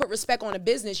people to put respect on a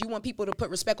business. You want people to put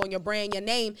respect on your brand, your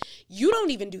name. You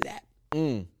don't even do that.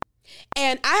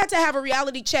 And I had to have a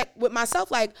reality check with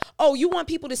myself, like, oh, you want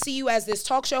people to see you as this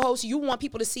talk show host. You want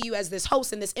people to see you as this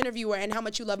host and this interviewer and how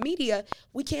much you love media.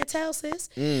 We can't tell, sis.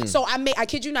 So I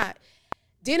kid you not,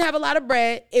 didn't have a lot of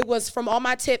bread. It was from all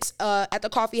my tips at the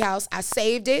coffee house. I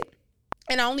saved it.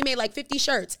 And I only made like 50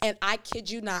 shirts. And I kid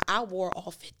you not, I wore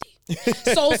all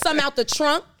 50. Sold some out the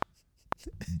trunk.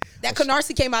 That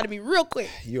Canarsie came out of me real quick.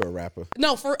 You're a rapper.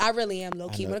 No, I really am,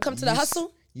 low-key. When it comes to the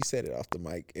hustle. You said it off the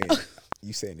mic and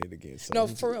you saying it again. So no,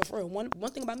 for real. One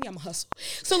thing about me, I'm a hustle.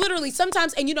 So literally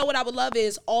sometimes, and you know what I would love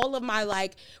is all of my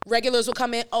like regulars will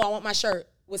come in, oh, I want my shirt.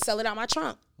 Would sell it out my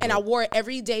trunk. And I wore it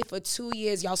every day for 2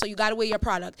 years, y'all. So you got to wear your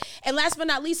product. And last but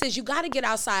not least is you got to get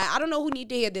outside. I don't know who need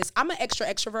to hear this. I'm an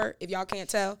extrovert, if y'all can't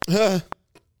tell.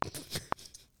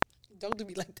 Don't do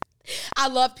me like that. I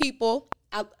love people,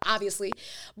 obviously.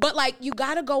 But, like, you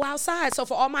got to go outside. So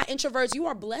for all my introverts, you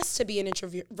are blessed to be an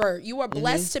introvert. You are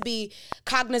blessed to be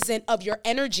cognizant of your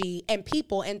energy and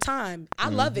people and time. I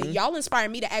love it. Y'all inspire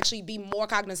me to actually be more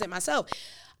cognizant myself.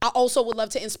 I also would love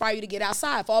to inspire you to get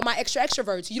outside. For all my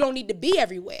extroverts, you don't need to be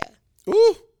everywhere.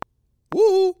 Ooh.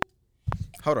 Woo.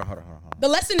 Hold on. The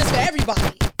lesson is for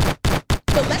everybody.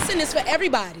 The lesson is for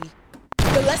everybody.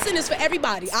 The lesson is for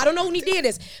everybody. I don't know who need to hear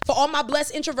this. For all my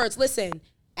blessed introverts, listen,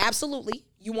 absolutely.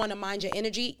 You want to mind your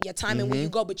energy, your time, and where you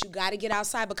go, but you got to get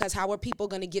outside because how are people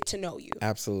going to get to know you?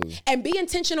 Absolutely. And be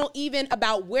intentional even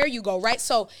about where you go, right?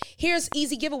 So here's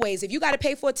easy giveaways. If you got to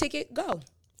pay for a ticket, go.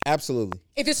 Absolutely.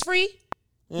 If it's free,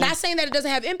 not saying that it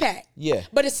doesn't have impact. Yeah.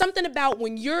 But it's something about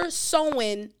when you're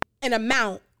sowing an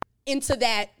amount into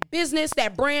that business,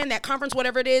 that brand, that conference,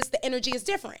 whatever it is, the energy is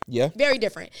different. Yeah. Very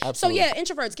different. Absolutely. So yeah,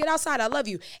 introverts, get outside. I love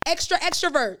you.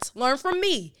 Extroverts, learn from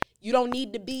me. You don't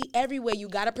need to be everywhere. You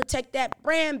got to protect that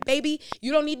brand, baby.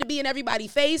 You don't need to be in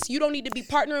everybody's face. You don't need to be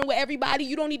partnering with everybody.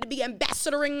 You don't need to be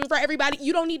ambassadoring for everybody.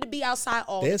 You don't need to be outside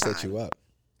all the time. They'll set you up.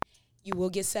 You will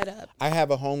get set up. I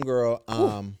have a homegirl.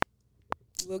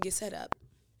 You will get set up.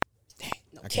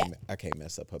 I can't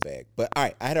mess up her bag. But all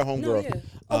right, I had a homegirl. No,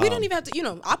 yeah. We don't even have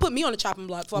to, I'll put me on the chopping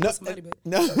block before I put somebody. But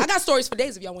no. I got stories for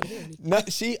days if y'all want to hear any.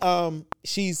 No,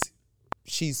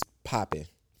 she's popping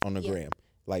on the gram,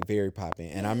 like very popping.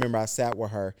 And I remember I sat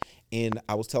with her and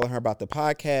I was telling her about the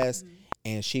podcast,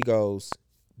 and she goes,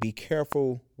 "Be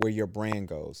careful where your brand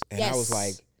goes." And I was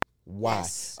like, why?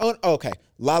 Yes. Oh, okay.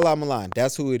 Lala Milan,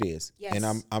 that's who it is. Yes.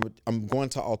 And I'm going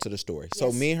to alter the story. Yes.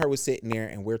 So me and her was sitting there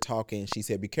and we're talking. She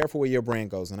said, "Be careful where your brand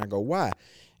goes." And I go, "Why?"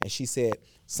 And she said,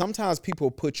 "Sometimes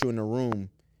people put you in a room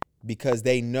because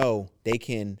they know they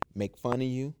can make fun of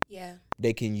you. Yeah.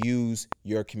 They can use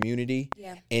your community.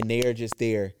 Yeah. And they are just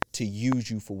there to use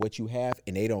you for what you have,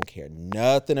 and they don't care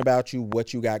nothing about you,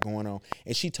 what you got going on."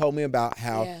 And she told me about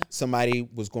how somebody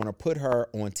was going to put her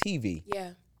on TV.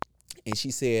 Yeah. And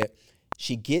she said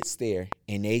she gets there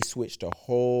and they switched the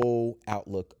whole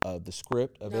outlook of the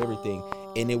script of everything.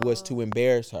 And it was to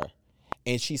embarrass her.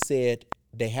 And she said,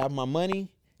 "They have my money.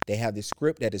 They have the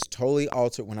script that is totally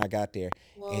altered when I got there."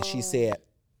 Whoa. And she said,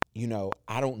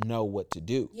 "I don't know what to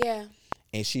do." Yeah.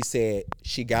 And she said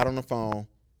she got on the phone.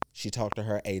 She talked to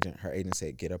her agent. Her agent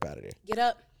said, "Get up out of there. Get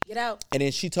up. Get out." And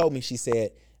then she told me, she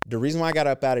said, the reason why I got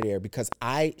up out of there because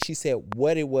she said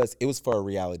what it was for a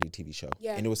reality TV show.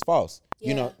 Yeah. And it was false.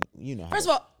 Yeah. You know. First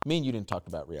of all, me and you didn't talk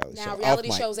about reality shows. Now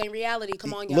reality shows ain't reality.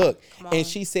 Come on, y'all. Look, and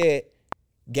she said,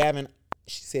 "Gavin,"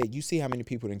 she said, "You see how many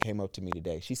people came up to me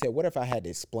today?" She said, "What if I had to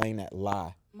explain that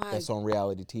lie that's on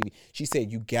reality TV?" She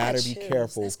said, "You gotta be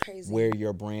careful where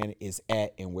your brand is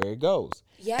at and where it goes."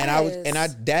 Yes. And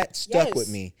that stuck with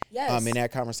me in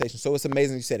that conversation. So it's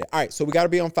amazing you said it. All right, so we gotta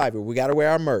be on Fiverr. We gotta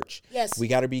wear our merch. Yes. We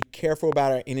gotta be careful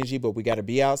about our energy, but we gotta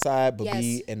be outside, but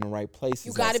be in the right places.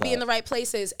 You gotta be in the right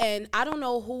places. And I don't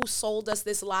know who sold us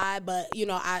this lie, but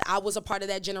I was a part of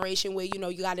that generation where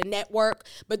you gotta network,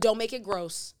 but don't make it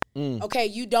gross. Okay,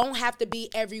 you don't have to be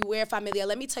everywhere, familia.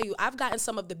 Let me tell you, I've gotten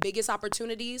some of the biggest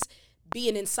opportunities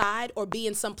being inside or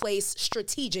being someplace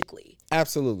strategically.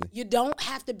 Absolutely. You don't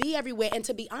have to be everywhere. And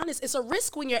to be honest, it's a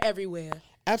risk when you're everywhere.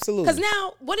 Absolutely. Because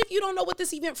now, what if you don't know what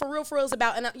this event for real is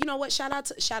about? And you know what? Shout out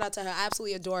to her. I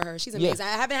absolutely adore her. She's amazing. I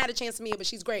haven't had a chance to meet her, but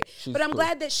she's great. But I'm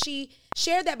glad that she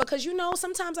shared that because,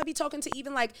 sometimes I be talking to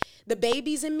even like the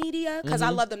babies in media because I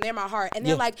love them. They're my heart. And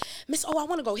they're like, "Miss, I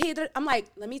want to go here." I'm like,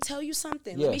 let me tell you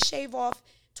something. Let me shave off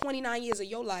 29 years of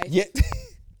your life. Yeah.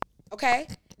 Okay?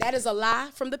 That is a lie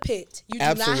from the pit. You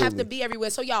do not have to be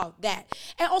everywhere. So y'all, that.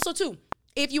 And also too,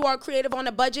 if you are creative on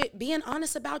a budget, being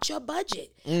honest about your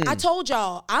budget. I told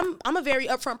y'all, I'm a very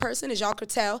upfront person, as y'all could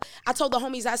tell. I told the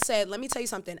homies, I said, let me tell you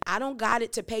something. I don't got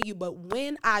it to pay you, but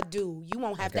when I do, you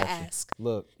won't have to ask.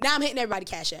 Look. Now I'm hitting everybody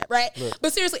cash app, right? Look.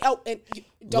 But seriously,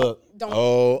 You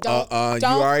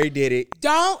already did it.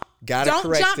 Don't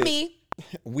jump me.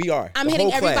 We are. I'm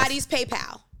hitting everybody's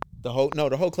PayPal. The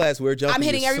whole class, we're jumping I'm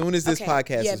hitting as soon as this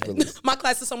podcast is released. My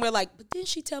class is somewhere like, but didn't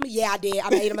she tell me? Yeah, I did.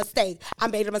 I made a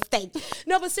mistake.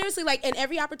 No, but seriously, like, in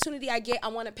every opportunity I get, I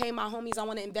want to pay my homies. I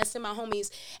want to invest in my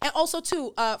homies. And also,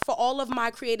 too, for all of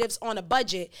my creatives on a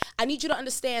budget, I need you to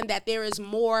understand that there is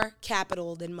more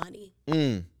capital than money.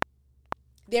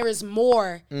 There is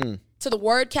more to the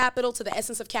word capital, to the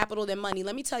essence of capital than money.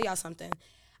 Let me tell y'all something.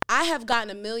 I have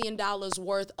gotten $1 million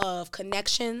worth of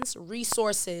connections,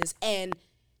 resources, and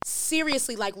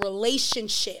seriously, like,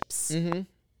 relationships.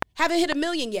 Haven't hit $1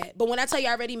 million yet, but when I tell you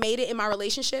I already made it in my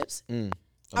relationships, I'm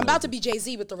about to be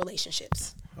Jay-Z with the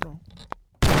relationships.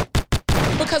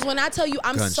 Because when I tell you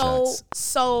I'm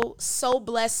so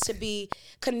blessed to be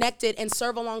connected and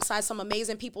serve alongside some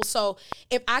amazing people. So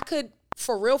if I could,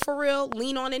 for real,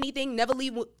 lean on anything, never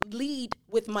lead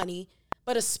with money,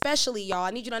 but especially, y'all,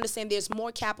 I need you to understand there's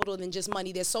more capital than just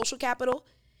money. There's social capital.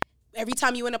 Every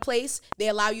time you're in a place, they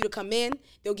allow you to come in.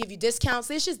 They'll give you discounts.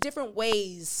 There's just different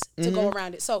ways to go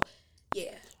around it. So,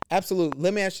 yeah. Absolutely.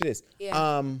 Let me ask you this.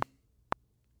 Yeah.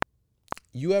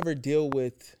 You ever deal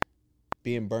with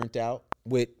being burnt out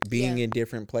with being in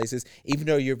different places, even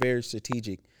though you're very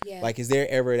strategic? Yeah. Like, is there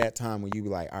ever that time when you be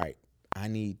like, all right, I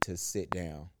need to sit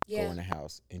down, go in the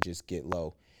house, and just get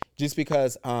low? Just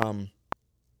because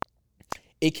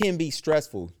it can be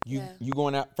stressful. You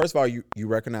going out. First of all, you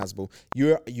recognizable.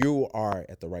 You are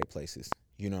at the right places.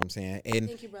 You know what I'm saying? And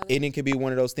Thank you, brother. And it can be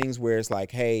one of those things where it's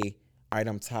like, hey, all right,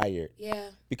 I'm tired. Yeah.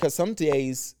 Because some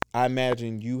days I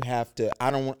imagine you have to.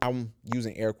 I'm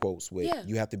using air quotes with.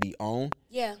 You have to be on.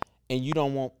 Yeah. And you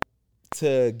don't want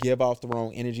to give off the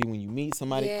wrong energy when you meet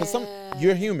somebody. Because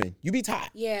you're human. You be tired.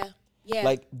 Yeah. Yeah.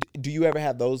 Like, do you ever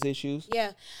have those issues?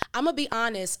 Yeah. I'm gonna be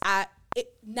honest.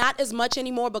 Not as much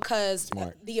anymore because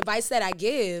the advice that I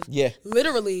give,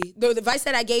 literally, the advice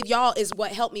that I gave y'all is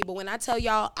what helped me. But when I tell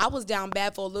y'all, I was down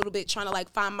bad for a little bit trying to,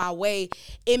 like, find my way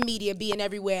in media, being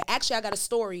everywhere. Actually, I got a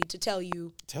story to tell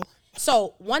you.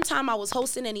 So one time I was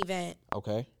hosting an event.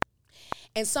 Okay.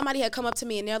 And somebody had come up to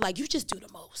me and they're like, you just do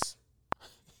the most.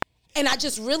 And I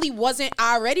just really wasn't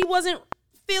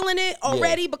feeling it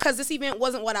already because this event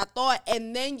wasn't what I thought.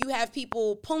 And then you have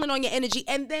people pulling on your energy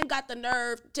and then got the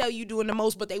nerve to tell you doing the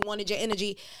most, but they wanted your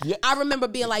energy. I remember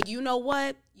being like, you know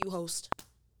what? You host.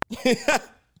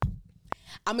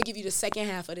 I'm going to give you the second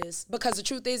half of this because the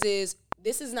truth is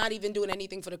this is not even doing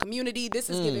anything for the community. This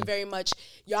is giving very much,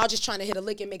 y'all just trying to hit a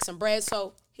lick and make some bread.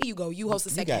 So here you go. You host the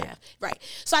second half. Right.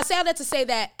 So I say all that to say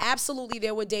that absolutely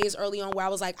there were days early on where I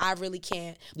was like, I really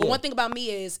can't. But one thing about me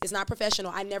is it's not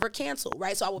professional. I never cancel,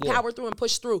 right? So I would power through and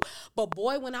push through. But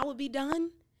boy, when I would be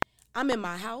done, I'm in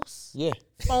my house. Yeah.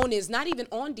 Phone is not even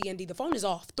on D&D. The phone is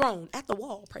off. Thrown at the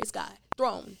wall. Praise God.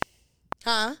 Thrown.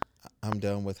 Huh? I'm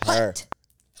done with her.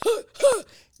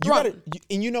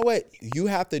 And you know what? You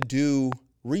have to do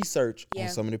research on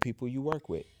some of the people you work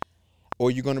with, or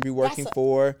you're going to be working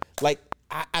for. Like,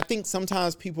 I think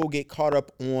sometimes people get caught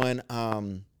up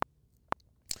on,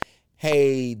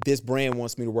 hey, this brand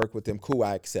wants me to work with them. Cool,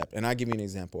 I accept. And I'll give you an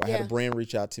example. I had a brand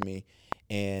reach out to me,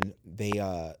 and they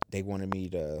wanted me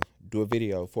to do a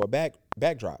video for a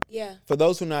backdrop. Yeah. For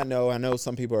those who not know, I know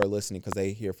some people are listening because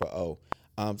they hear for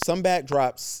some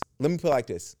backdrops. Let me put it like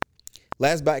this.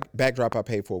 Last backdrop I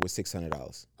paid for was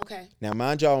 $600. Okay. Now,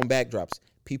 mind y'all, on backdrops,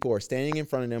 people are standing in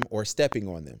front of them or stepping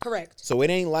on them. Correct. So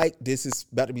it ain't like this is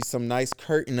about to be some nice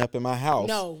curtain up in my house.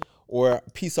 No. Or a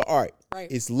piece of art. Right.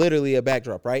 It's literally a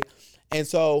backdrop, right? And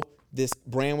so this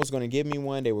brand was going to give me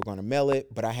one. They were going to mail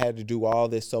it, but I had to do all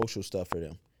this social stuff for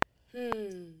them.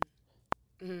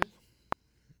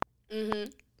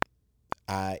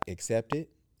 I accepted.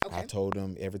 Okay. I told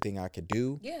them everything I could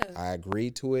do. Yeah. I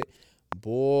agreed to it.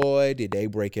 Boy, did they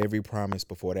break every promise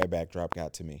before that backdrop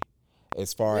got to me.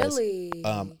 As far as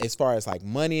like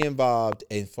money involved,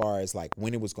 as far as like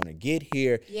when it was going to get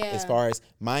here, as far as,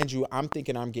 mind you, I'm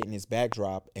thinking I'm getting this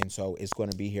backdrop, and so it's going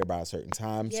to be here by a certain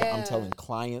time. So I'm telling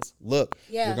clients, look,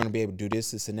 you're going to be able to do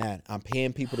this and that. I'm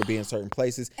paying people to be in certain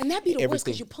places. And that'd be the worst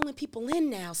because you're pulling people in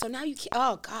now. So now you can't,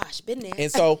 oh gosh, been there.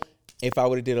 And so if I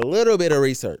would have did a little bit of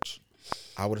research,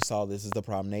 I would have saw this is the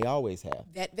problem they always have.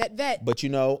 Vet. But you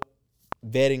know,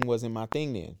 vetting wasn't my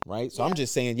thing then, right? So I'm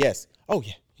just saying yes. Oh,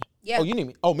 yeah. Yeah. Oh, you need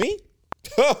me? Oh, me?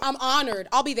 I'm honored.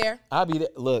 I'll be there. I'll be there.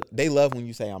 Look, they love when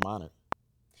you say I'm honored.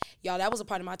 Y'all, that was a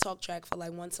part of my talk track for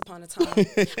like once upon a time.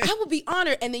 I would be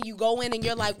honored. And then you go in and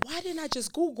you're like, why didn't I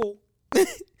just Google?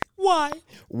 Why?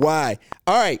 Why?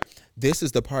 All right. This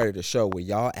is the part of the show where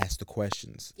y'all ask the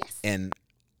questions. Yes. And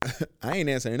I ain't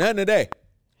answering nothing today.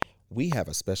 We have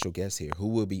a special guest here who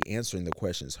will be answering the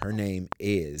questions. Her name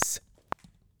is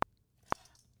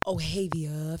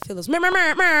Avia Phillips. Happy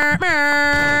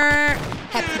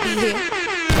to be here.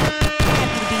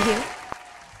 Happy to be here.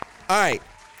 All right.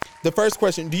 The first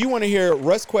question. Do you want to hear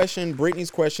Russ' question, Brittany's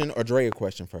question, or Drea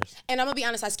question first? And I'm going to be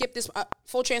honest. I skipped this.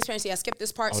 Full transparency. I skipped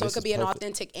this part so it could be an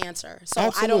authentic answer. So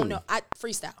Absolutely. I don't know. I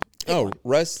freestyle.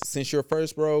 Russ, since you're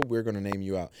first, bro, we're going to name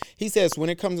you out. He says,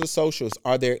 when it comes to socials,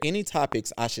 are there any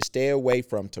topics I should stay away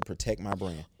from to protect my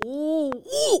brand? Ooh.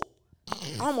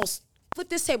 I almost flip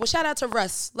this table. Shout out to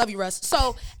Russ. Love you, Russ.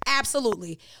 So,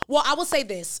 absolutely. Well, I will say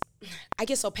this. I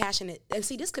get so passionate. And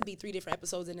see, this could be 3 different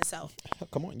episodes in itself.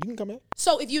 Come on, you can come back.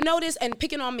 So, if you notice, and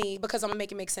picking on me because I'm going to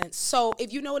make it make sense. So,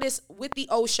 if you notice with the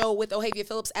O Show, with Avia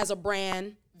Phillips as a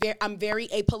brand, I'm very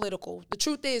apolitical. The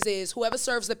truth is whoever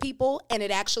serves the people and it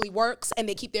actually works and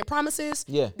they keep their promises,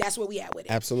 that's where we at with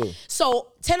it. Absolutely.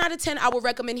 So, 10 out of 10, I would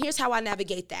recommend, here's how I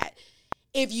navigate that.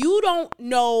 If you don't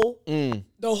know the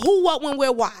who, what, when,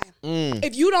 where, why,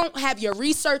 if you don't have your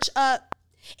research up,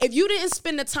 if you didn't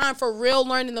spend the time for real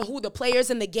learning the who, the players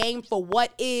in the game for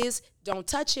what is, don't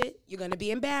touch it. You're going to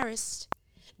be embarrassed.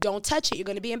 Don't touch it. You're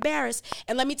going to be embarrassed.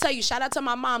 And let me tell you, shout out to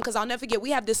my mom, because I'll never forget, we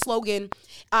have this slogan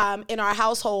in our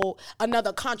household,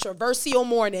 another controversial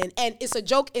morning. And it's a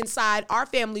joke inside our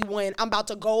family when I'm about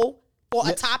to go for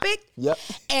a topic. Yep.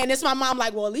 And it's my mom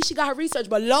like, well, at least she got her research,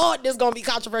 but Lord, this is going to be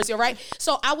controversial, right?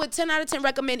 So I would 10 out of 10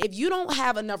 recommend, if you don't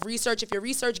have enough research, if your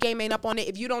research game ain't up on it,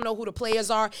 if you don't know who the players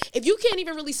are, if you can't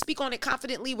even really speak on it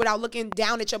confidently without looking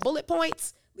down at your bullet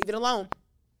points, leave it alone.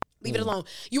 Leave it alone.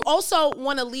 You also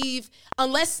want to leave,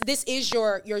 unless this is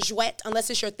your jouet, unless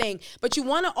it's your thing, but you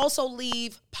want to also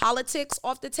leave politics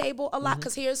off the table a lot,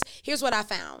 because here's what I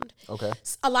found. Okay.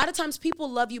 A lot of times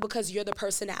people love you because you're the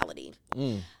personality.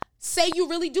 Say you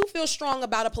really do feel strong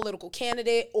about a political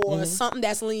candidate or something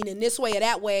that's leaning this way or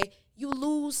that way, you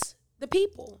lose the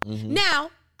people.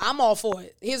 Now, I'm all for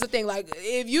it. Here's the thing, like,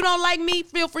 if you don't like me,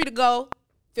 feel free to go.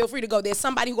 Feel free to go. There's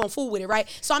somebody who's going to fool with it, right?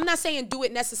 So I'm not saying do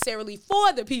it necessarily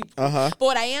for the people. But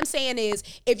what I am saying is,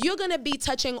 if you're going to be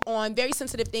touching on very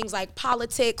sensitive things like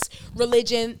politics,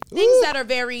 religion, things that are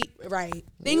very,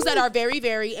 things that are very,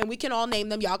 very, and we can all name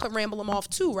them. Y'all can ramble them off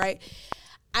too, right?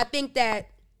 I think that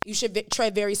you should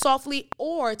tread very softly,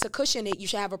 or to cushion it, you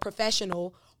should have a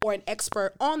professional or an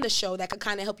expert on the show that could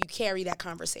kind of help you carry that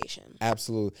conversation.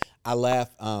 Absolutely. I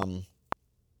laughed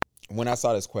when I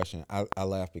saw this question. I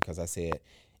laughed because I said,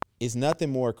 it's nothing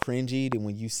more cringy than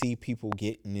when you see people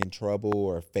getting in trouble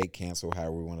or fake cancel,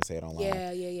 however we want to say it online.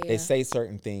 Yeah. They say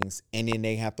certain things and then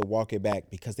they have to walk it back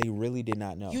because they really did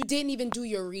not know. You didn't even do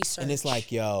your research. And it's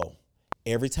like, yo,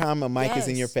 every time a mic is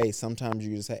in your face, sometimes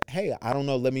you just say, hey, I don't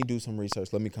know, let me do some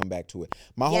research. Let me come back to it.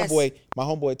 My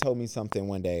homeboy told me something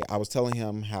one day. I was telling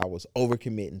him how I was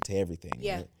overcommitting to everything.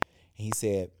 Yeah. Right? And he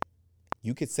said,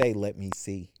 you could say, let me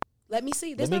see. Let me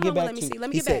see. There's nothing wrong with let me see. Let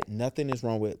me get back. He said, nothing is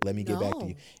wrong with let me get back to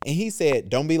you. And he said,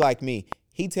 don't be like me.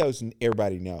 He tells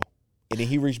everybody no. And then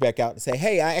he reached back out and say,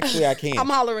 hey, I can. I'm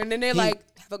hollering. And they're like,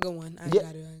 have a good one.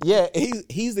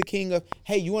 He's the king of,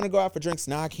 hey, you want to go out for drinks?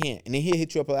 No, I can't. And then he'll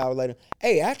hit you up an hour later.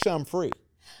 Hey, actually, I'm free.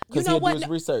 Because he'll do his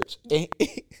research.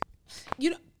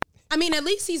 I mean, at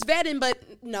least he's vetting, but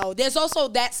no, there's also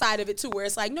that side of it too, where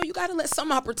it's like, no, you got to let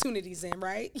some opportunities in,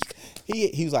 right?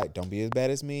 He was like, don't be as bad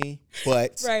as me,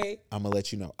 but right. I'm going to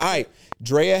let you know. All right,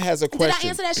 Drea has a question. Did I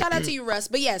answer that? Shout out to you, Russ.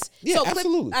 But yes. Yeah, so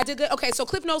absolutely. I did good. Okay, so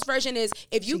Cliff Notes version is,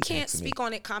 if you can't speak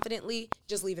on it confidently,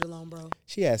 just leave it alone, bro.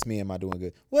 She asked me, am I doing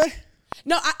good? What?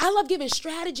 No, I love giving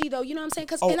strategy, though. You know what I'm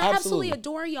saying? And I absolutely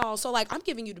adore y'all. So, like, I'm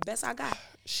giving you the best I got.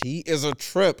 She is a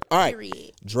trip. All right.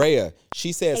 Period. Drea,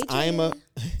 she says,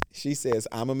 hey,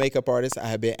 I'm a makeup artist. I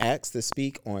have been asked to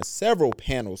speak on several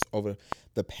panels over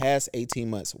the past 18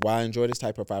 months. While I enjoy this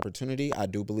type of opportunity, I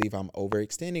do believe I'm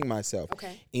overextending myself.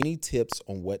 Okay. Any tips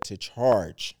on what to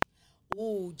charge?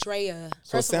 Ooh, Drea.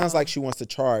 So it sounds like she wants to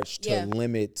charge to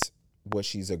limit what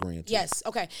she's agreeing to. Yes.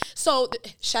 Okay. So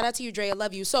shout out to you, Drea.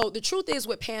 Love you. So the truth is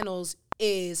with panels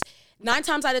is 9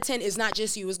 times out of 10 is not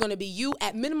just you. It's going to be you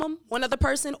at minimum, one other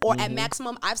person, or at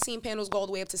maximum, I've seen panels go all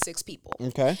the way up to 6 people.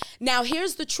 Okay. Now,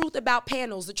 here's the truth about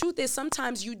panels. The truth is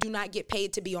sometimes you do not get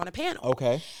paid to be on a panel.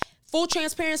 Okay. Full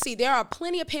transparency, there are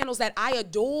plenty of panels that I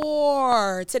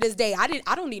adore to this day. I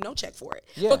don't need no check for it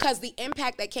because the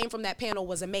impact that came from that panel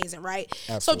was amazing, right?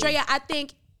 Absolutely. So, Drea, I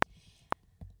think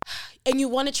And you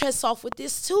want to tread soft with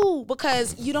this too,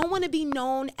 because you don't want to be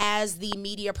known as the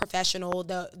media professional,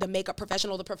 the makeup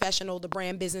professional, the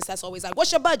brand business that's always like,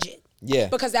 what's your budget? Yeah.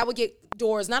 Because that would get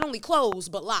doors not only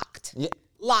closed, but locked. Yeah.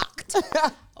 Locked.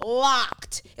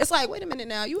 Locked. It's like, wait a minute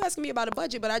now, you asking me about a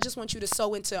budget, but I just want you to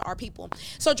sow into our people.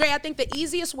 So, Dre, I think the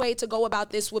easiest way to go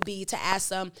about this would be to ask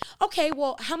them, okay,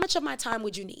 well, how much of my time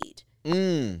would you need?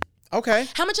 Okay.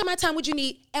 How much of my time would you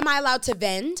need? Am I allowed to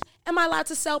vend? Am I allowed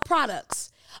to sell products?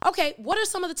 Okay, what are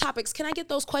some of the topics? Can I get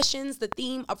those questions, the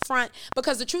theme up front?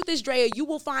 Because the truth is, Drea, you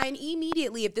will find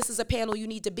immediately if this is a panel you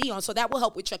need to be on. So that will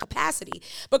help with your capacity.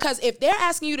 Because if they're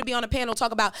asking you to be on a panel,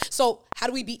 talk about, so how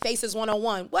do we beat faces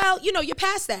 101? Well, you're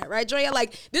past that, right, Drea?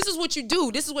 Like, this is what you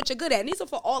do. This is what you're good at. And these are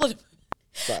for all of them.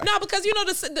 Sorry. No, because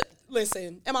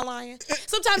listen, am I lying?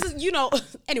 Sometimes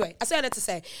anyway, I say that to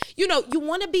say, you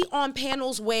want to be on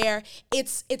panels where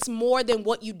it's more than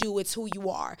what you do, it's who you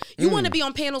are. You want to be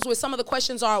on panels where some of the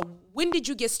questions are, when did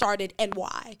you get started and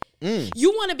why?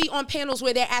 You want to be on panels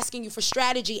where they're asking you for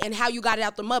strategy and how you got it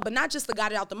out the mud, but not just the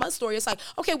got it out the mud story. It's like,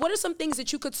 okay, what are some things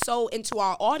that you could sow into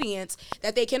our audience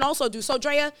that they can also do? So,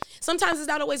 Drea, sometimes it's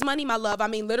not always money, my love. I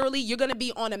mean, literally, you're going to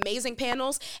be on amazing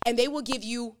panels and they will give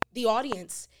you the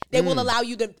audience. They will allow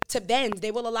you to vend.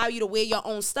 They will allow you to wear your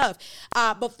own stuff.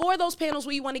 Before those panels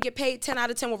where you want to get paid, 10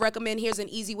 out of 10 will recommend, here's an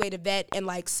easy way to vet and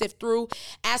like sift through.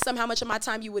 Ask them how much of my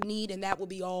time you would need, and that will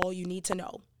be all you need to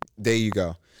know. There you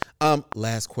go.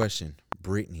 Last question.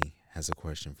 Brittany has a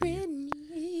question for you.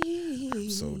 I'm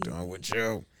so done with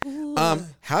you.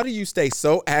 How do you stay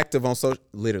so active on social?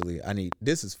 Literally,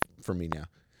 this is for me now.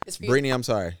 It's for you. Brittany, I'm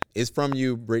sorry. It's from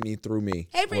you, Brittany, through me.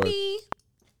 Hey, Brittany.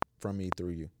 From me through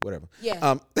you, whatever.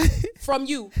 Yeah. From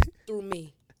you through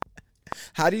me.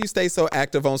 How do you stay so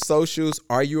active on socials?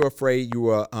 Are you afraid you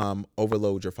will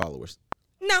overload your followers?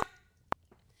 No.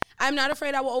 I'm not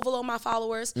afraid I will overload my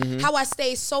followers. How I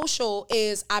stay social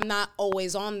is I'm not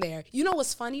always on there. You know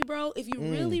what's funny, bro? If you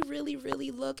really, really, really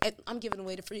look at, I'm giving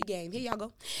away the free game. Here y'all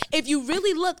go. If you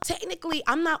really look, technically,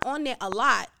 I'm not on there a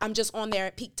lot. I'm just on there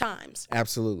at peak times.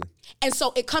 Absolutely. And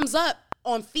so it comes up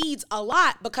on feeds a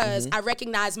lot because I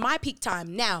recognize my peak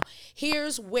time. Now,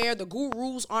 here's where the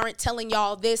gurus aren't telling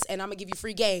y'all this, and I'm going to give you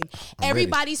free game.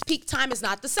 Everybody's peak time is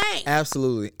not the same.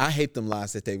 Absolutely. I hate them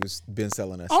lies that they've been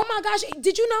selling us. Oh, my gosh.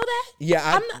 Did you know that?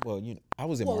 Yeah. I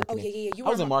was in marketing. Oh, yeah. I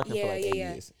was in marketing for like 8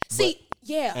 years. See,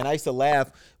 And I used to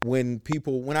laugh when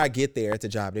I get there at the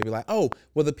job, they'd be like, oh,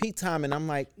 well, the peak time. And I'm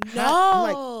like, no. I'm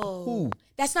like, who?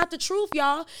 That's not the truth,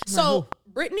 y'all. So,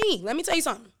 Brittany, let me tell you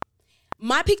something.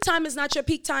 My peak time is not your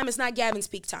peak time. It's not Gavin's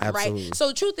peak time, Absolutely. Right? So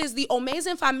the truth is, the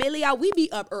Amazing Familia, we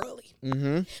be up early.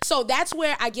 So that's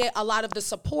where I get a lot of the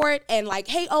support and like,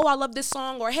 hey, oh, I love this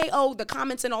song, or hey, oh, the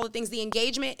comments and all the things. The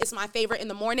engagement is my favorite in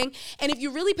the morning. And if you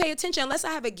really pay attention, unless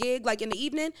I have a gig like in the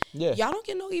evening, y'all don't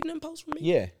get no evening posts from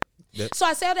me. Yeah. So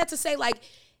I say all that to say, like,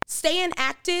 staying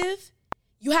active,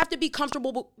 you have to be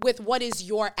comfortable with what is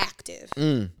your active.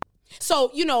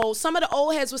 So, some of the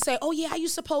old heads would say, oh, yeah, I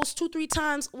used to post 2-3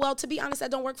 times. Well, to be honest,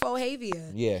 that don't work for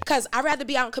Ohavia. Yeah. Because I'd rather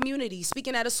be out in community,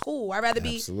 speaking at a school. I'd rather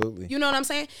be. Absolutely. You know what I'm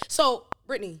saying? So,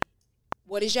 Brittany,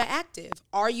 what is your active?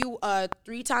 Are you a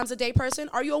 3 times a day person?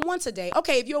 Are you a once a day?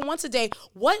 Okay, if you're a once a day,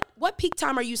 what peak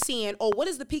time are you seeing? Or what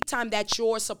is the peak time that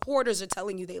your supporters are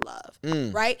telling you they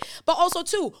love? Right? But also,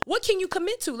 too, what can you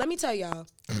commit to? Let me tell y'all.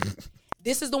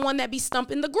 This is the one that be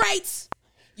stumping the greats.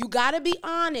 You got to be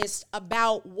honest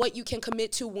about what you can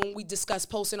commit to when we discuss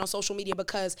posting on social media,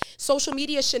 because social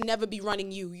media should never be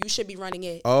running you. You should be running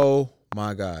it. Oh,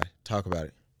 my God. Talk about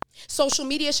it. Social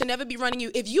media should never be running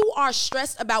you. If you are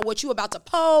stressed about what you about to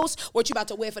post, what you about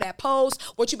to wear for that post,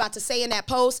 what you about to say in that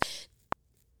post,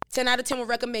 10 out of 10 would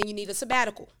recommend you need a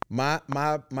sabbatical. My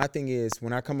thing is,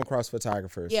 when I come across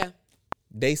photographers,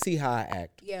 they see how I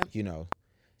act,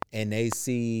 and they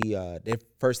see their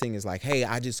first thing is like, hey,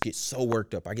 I just get so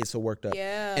worked up.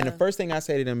 Yeah. And the first thing I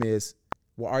say to them is,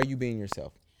 well, are you being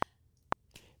yourself?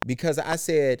 Because I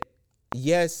said,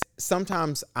 yes,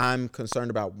 sometimes I'm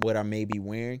concerned about what I may be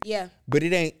wearing. Yeah. But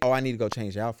it ain't, I need to go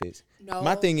change outfits. No.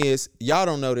 My thing is, y'all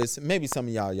don't know this. Maybe some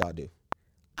of y'all do.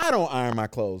 I don't iron my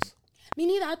clothes. Me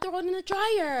neither. I throw it in the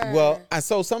dryer. Well,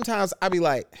 so sometimes I be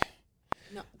like,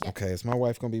 okay, is my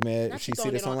wife going to be mad if she see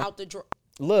this on?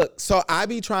 Look, so I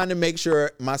be trying to make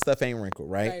sure my stuff ain't wrinkled,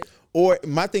 right? Or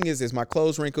my thing is my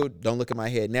clothes wrinkled? Don't look at my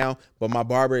head now. But my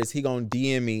barber is he gonna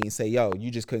DM me and say, yo, you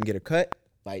just couldn't get a cut?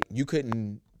 Like, you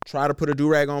couldn't try to put a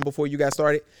do-rag on before you got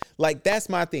started? Like, that's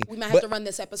my thing. We might have to run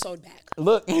this episode back.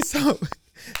 Look, and so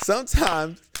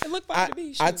sometimes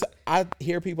I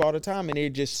hear people all the time and they're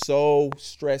just so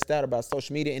stressed out about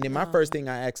social media. And then my first thing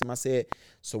I asked them, I said,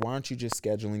 so why aren't you just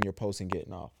scheduling your posts and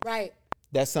getting off? Right.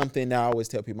 That's something that I always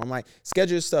tell people. I'm like,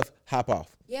 schedule your stuff, hop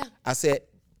off. Yeah. I said,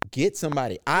 get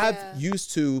somebody. I've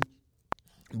used to,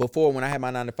 before when I had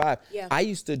my 9 to 5, I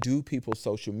used to do people's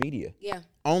social media. Yeah.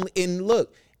 And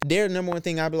look, their number one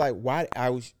thing, I'd be like, why? I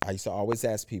used to always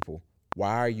ask people,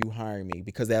 why are you hiring me?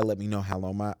 Because that'll let me know how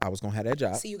long I was going to have that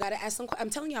job. So you got to ask them. I'm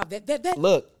telling y'all, vet.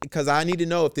 Look, because I need to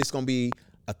know if this is going to be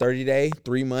a 30-day,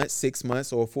 3 months, 6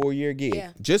 months, or a 4-year gig.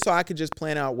 Yeah. Just so I could just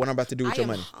plan out what I'm about to do with your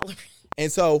money. Hollering.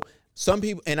 And so some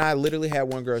people, and I literally had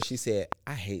one girl, she said,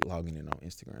 I hate logging in on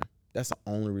Instagram. That's the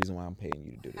only reason why I'm paying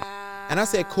you to do this. And I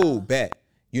said, cool, bet.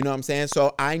 You know what I'm saying?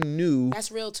 So I knew.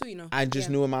 That's real too, you know. I just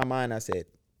knew in my mind, I said,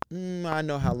 I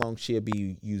know how long she'll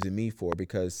be using me for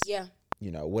because,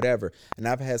 whatever. And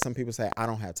I've had some people say, I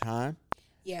don't have time.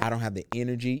 Yeah. I don't have the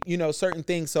energy, certain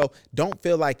things. So don't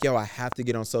feel like, I have to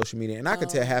get on social media. And I could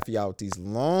tell half of y'all with these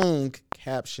long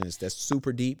captions that's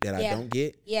super deep that I don't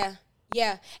get. Yeah.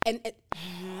 Yeah. And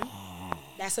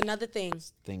that's another thing.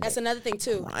 That's another thing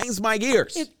too. Grinds my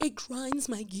gears. It grinds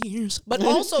my gears. But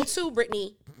also too,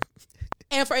 Brittany,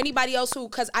 and for anybody else who,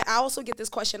 because I also get this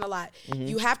question a lot. Mm-hmm.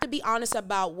 You have to be honest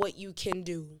about what you can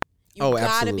do. You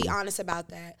gotta be honest about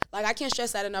that. Like, I can't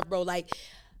stress that enough, bro. Like,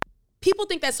 people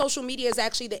think that social media is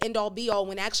actually the end all be all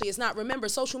when actually it's not. Remember,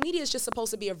 social media is just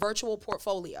supposed to be a virtual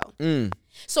portfolio.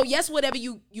 So yes, whatever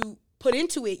you put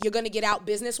into it, you're going to get out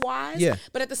business wise. Yeah.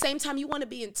 But at the same time, you want to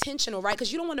be intentional, right?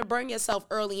 Because you don't want to burn yourself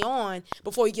early on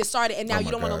before you get started. And now you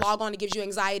don't want to log on, it gives you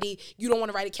anxiety. You don't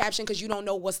want to write a caption because you don't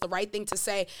know what's the right thing to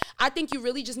say. I think you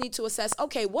really just need to assess,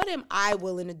 okay, what am I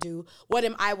willing to do? What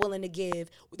am I willing to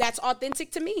give? That's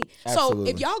authentic to me. Absolutely.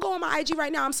 So if y'all go on my IG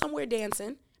right now, I'm somewhere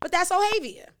dancing, but that's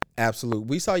avia. Absolutely.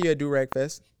 We saw you at Do-Rag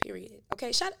Fest. Period.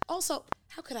 Okay. Also,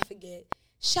 how could I forget?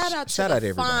 Shout out to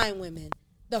the fine women.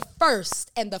 The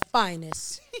first and the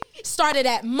finest. Started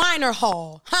at Minor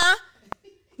Hall,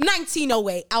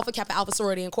 1908, Alpha Kappa Alpha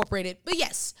Sorority Incorporated. But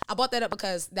yes, I brought that up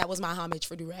because that was my homage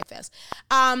for Do-Rag Fest.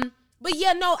 But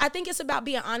yeah, no, I think it's about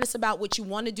being honest about what you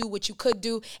want to do, what you could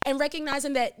do, and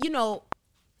recognizing that,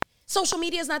 social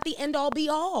media is not the end all be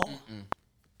all.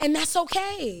 And that's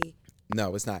okay.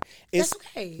 No, it's not. That's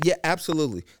okay. Yeah,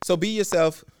 absolutely. So be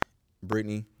yourself,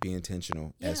 Brittany. Be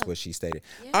intentional. Yeah. That's what she stated.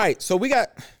 Yeah. All right, so we got...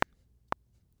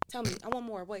 Tell me, I want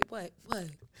more. Wait, what?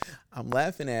 I'm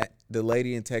laughing at the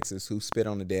lady in Texas who spit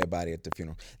on the dead body at the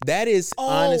funeral. That is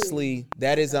honestly,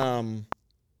 I'm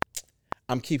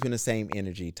keeping the same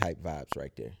energy type vibes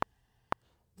right there.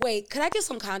 Wait, could I get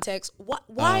some context?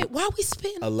 Why are we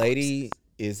spitting? A lady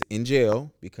is in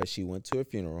jail because she went to a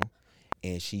funeral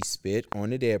and she spit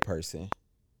on the dead person.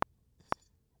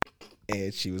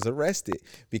 And she was arrested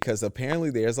because apparently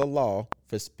there's a law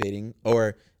for spitting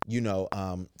or,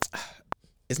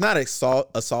 it's not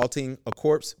assaulting a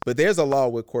corpse, but there's a law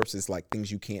with corpses, like things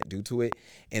you can't do to it,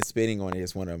 and spitting on it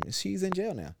is one of them. She's in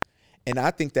jail now. And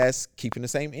I think that's keeping the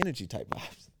same energy type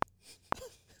vibes.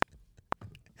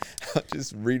 I'm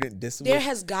just reading this. There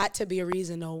has got to be a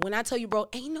reason, though. When I tell you, bro,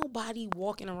 ain't nobody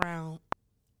walking around.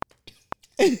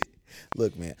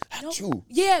 Look, man.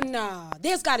 Yeah, nah.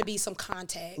 There's got to be some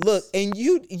context. Look, and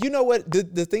you know what?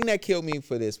 The thing that killed me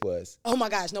for this was... Oh, my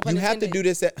gosh. No pun intended. You have to do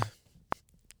this at...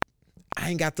 I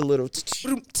ain't got the little...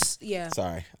 Yeah.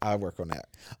 Sorry. I'll work on that.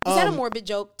 Is that a morbid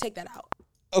joke? Take that out.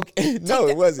 Okay. No,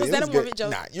 it wasn't. Was that a morbid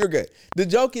joke? Nah, you're good. The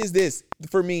joke is this,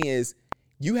 for me, is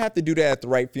you have to do that at the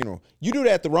right funeral. You do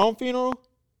that at the wrong funeral,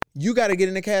 you got to get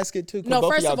in the casket too. No,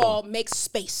 first of all, make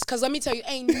space. Because let me tell you,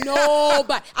 ain't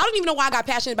nobody... I don't even know why I got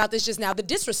passionate about this just now. The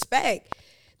disrespect.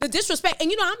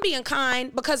 And I'm being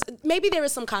kind because maybe there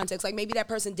is some context. Like maybe that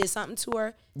person did something to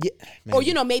her. Yeah.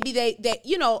 Maybe. Or, maybe they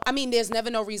there's never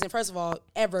no reason. First of all,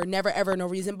 never, ever no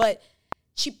reason. But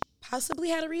she possibly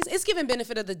had a reason. It's given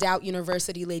benefit of the doubt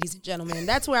university, ladies and gentlemen.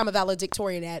 That's where I'm a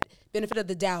valedictorian at. Benefit of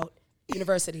the doubt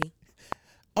university.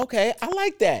 Okay. I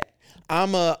like that.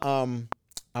 I'm an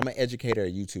educator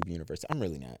at YouTube University. I'm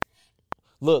really not.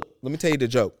 Look, let me tell you the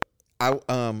joke. I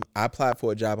applied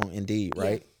for a job on Indeed,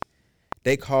 right? Yeah.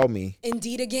 They called me.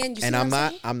 Indeed again. You see and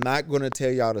what I'm not going to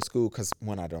tell y'all the school because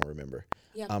one, I don't remember.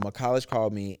 Yeah. A college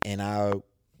called me and I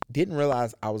didn't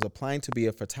realize I was applying to be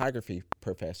a photography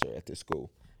professor at this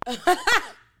school.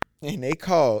 And they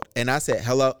called and I said,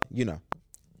 hello,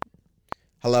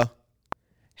 hello.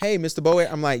 Hey, Mr. Bowie.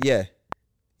 I'm like, yeah.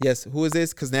 Yes. Who is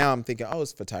this? Because now I'm thinking,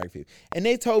 it's photography. And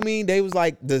they told me they was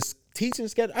like this teaching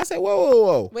schedule. I said,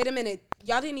 whoa. Wait a minute.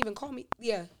 Y'all didn't even call me.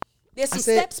 Yeah. There's some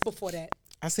steps before that.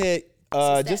 I said,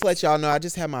 just let y'all know, I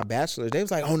just had my bachelor's. They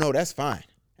was like, oh, no, that's fine.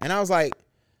 And I was like.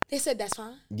 They said that's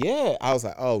fine? Yeah. I was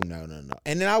like, oh, no.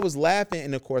 And then I was laughing.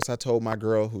 And, of course, I told my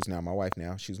girl, who's now my wife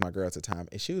now. She was my girl at the time.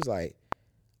 And she was like,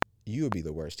 you would be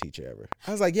the worst teacher ever.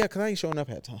 I was like, yeah, because I ain't showing up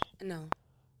at time. No.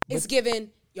 It's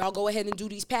given, y'all go ahead and do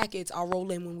these packets. I'll roll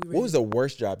in when we ready. What was the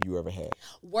worst job you ever had?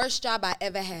 Worst job I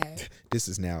ever had. This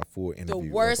is now a full interview.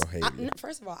 The worst. Of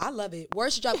First of all, I love it.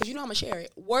 Worst job, because you know I'm going to share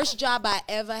it. Worst job I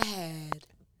ever had.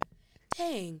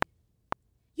 Dang.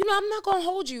 You know, I'm not going to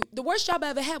hold you. The worst job I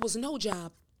ever had was no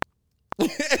job.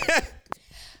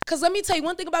 Because let me tell you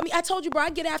one thing about me. I told you, bro, I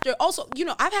get after. Also, you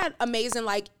know, I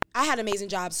had amazing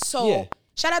jobs. So, yeah.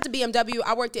 Shout out to BMW.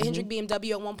 I worked at Hendrick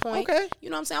BMW at one point. Okay. You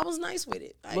know what I'm saying? I was nice with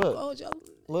it. I Look. ain't hold y'all.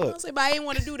 You know what I'm saying? But I didn't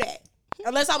want to do that.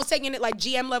 Unless I was taking it like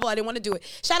GM level, I didn't want to do it.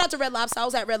 Shout out to Red Lobster. I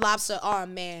was at Red Lobster. Oh,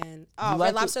 man. Oh,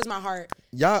 Red Lobster's my heart.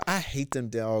 Y'all, I hate them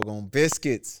doggone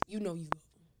biscuits. You know you love them.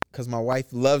 Because my wife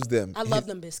loves them. I love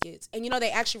them biscuits. And, you know, they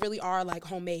actually really are, like,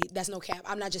 homemade. That's no cap.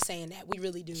 I'm not just saying that. We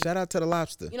really do. Shout out to the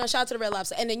lobster. You know, shout out to the Red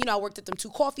Lobster. And then, you know, I worked at them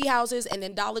 2 coffee houses and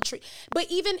then Dollar Tree. But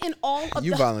even in all of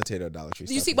You volunteered at Dollar Tree.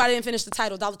 You see why I didn't finish the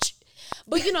title, Dollar Tree.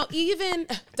 But, you know, even,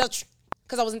 because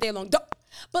I wasn't there long.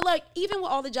 But, like, even with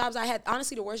all the jobs I had,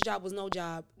 honestly, the worst job was no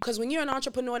job. Because when you're an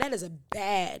entrepreneur, that is a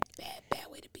bad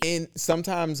way to be. And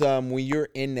sometimes when you're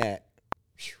in that,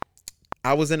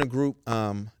 I was in a group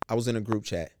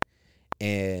chat.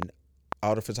 And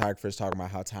all the photographers talking about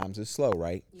how times is slow,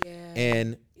 right? Yeah.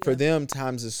 And for them,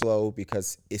 times is slow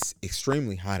because it's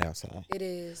extremely hot outside. It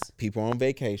is. People on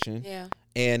vacation. Yeah.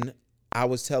 And I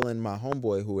was telling my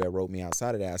homeboy who had wrote me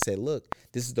outside of that, I said, look,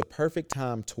 this is the perfect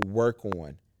time to work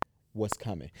on what's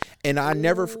coming. And I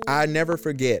never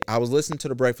forget, I was listening to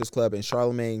the Breakfast Club and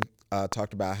Charlamagne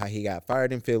talked about how he got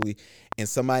fired in Philly, and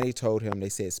somebody told him, they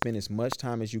said, spend as much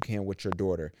time as you can with your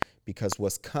daughter because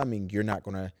what's coming,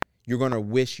 you're going to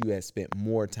wish you had spent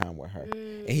more time with her.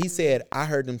 And he said, I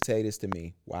heard them say this to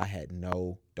me while I had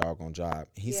no doggone job.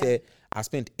 He said, I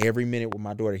spent every minute with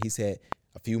my daughter. He said,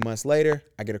 a few months later,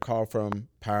 I get a call from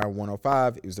Power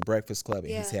 105. It was the Breakfast Club.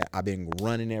 And he said, I've been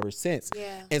running ever since.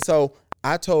 Yeah. And so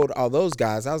I told all those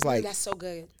guys, I was like, that's so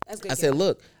good. That's good. I said,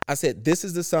 look, this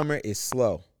is the summer. It's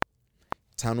slow.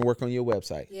 Time to work on your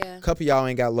website. Yeah. A couple of y'all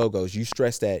ain't got logos. You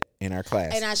stressed that in our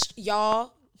class. And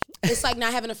y'all, it's like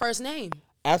not having a first name.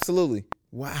 Absolutely.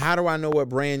 How do I know what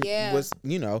brand was,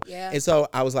 you know? Yeah. And so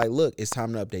I was like, look, it's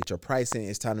time to update your pricing.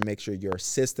 It's time to make sure your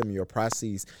system, your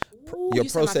processes, your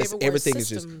process, everything is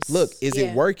just, look, is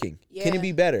it working? Yeah. Can it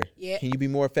be better? Yeah. Can you be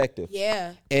more effective?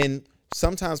 Yeah. And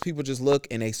sometimes people just look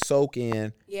and they soak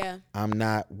in, I'm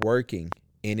not working.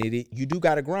 And you do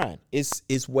got to grind.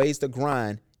 It's ways to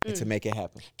grind and to make it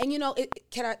happen. And, you know,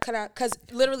 can I, because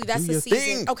literally that's the season.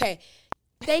 Thing. Okay.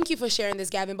 Thank you for sharing this,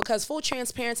 Gavin, because full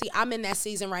transparency, I'm in that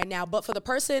season right now. But for the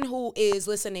person who is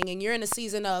listening and you're in a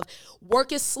season of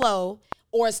work is slow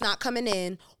or it's not coming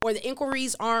in or the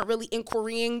inquiries aren't really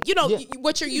inquiring, you know,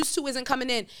 what you're used to isn't coming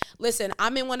in. Listen,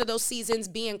 I'm in one of those seasons.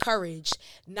 Be encouraged.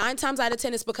 9 times out of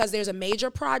 10, it's because there's a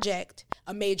major project,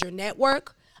 a major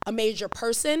network, a major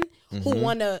person who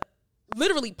want to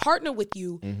literally partner with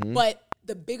you, but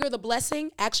the bigger the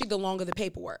blessing, actually the longer the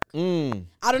paperwork. I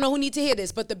don't know who needs to hear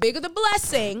this, but the bigger the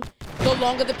blessing, the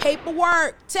longer the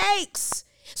paperwork takes.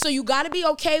 So you got to be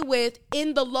okay with,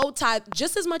 in the low tide,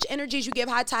 just as much energy as you give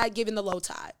high tide, giving the low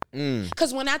tide.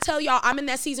 Because when I tell y'all, I'm in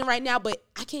that season right now, but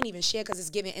I can't even share because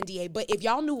it's giving NDA. But if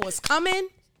y'all knew what's coming,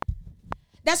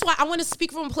 that's why I want to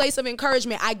speak from a place of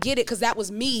encouragement. I get it because that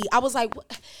was me. I was like,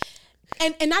 what?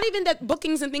 And not even that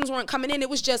bookings and things weren't coming in. It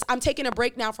was just, I'm taking a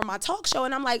break now from my talk show.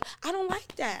 And I'm like, I don't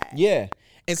like that. Yeah.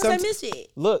 Because I miss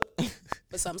it. Look.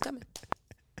 But something's coming.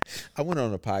 I went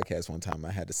on a podcast one time.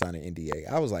 I had to sign an NDA.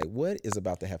 I was like, what is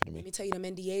about to happen to me? Let me tell you, them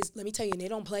NDAs, let me tell you, they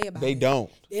don't play about it. They don't.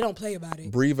 They don't play about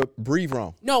it. Breathe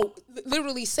wrong. No,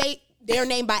 literally say their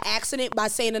name by accident by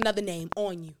saying another name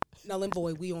on you. Null and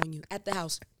void, we on you. At the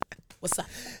house. What's up?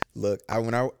 Look,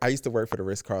 I used to work for the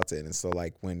Ritz-Carlton. And so,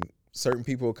 like, when certain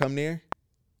people would come there,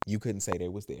 you couldn't say they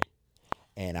was there.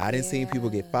 And I didn't see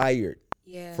people get fired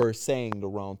for saying the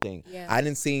wrong thing. Yeah. I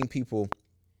didn't see people.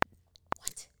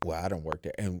 What? Well, I don't work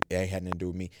there. And it had nothing to do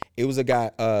with me. It was a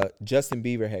guy, Justin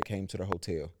Bieber had came to the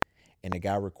hotel. And the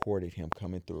guy recorded him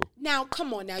coming through. Now,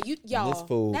 come on now.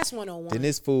 Y'all, that's 101. Then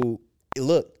this fool,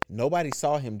 look, nobody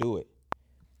saw him do it.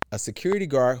 A security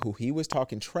guard who he was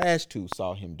talking trash to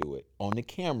saw him do it on the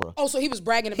camera. Oh, so he was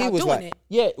bragging about doing it.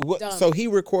 Yeah. So he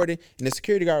recorded, and the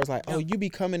security guard was like, oh, you be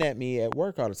coming at me at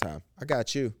work all the time. I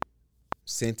got you.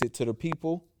 Sent it to the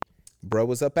people. Bro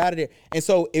was up out of there. And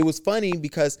so it was funny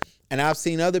because, and I've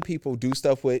seen other people do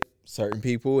stuff with certain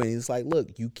people, and it's like,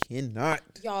 look, you cannot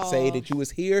say that you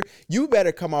was here. You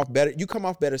better come off better. You come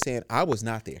off better saying I was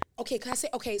not there. Okay, can I say?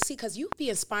 Okay, see, because you be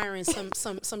inspiring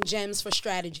some gems for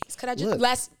strategies. Could I just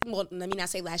let me not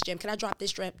say last gem. Can I drop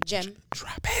this gem?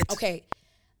 Drop it. Okay,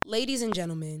 ladies and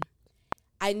gentlemen,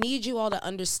 I need you all to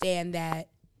understand that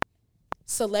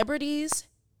celebrities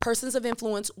persons of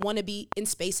influence want to be in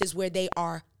spaces where they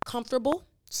are comfortable,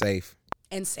 safe,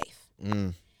 and safe.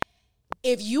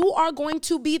 If you are going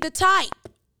to be the type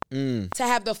to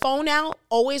have the phone out,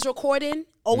 always recording,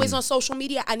 always on social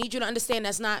media, I need you to understand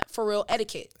that's not for real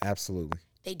etiquette. Absolutely.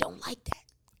 They don't like that.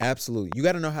 Absolutely. You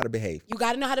got to know how to behave. You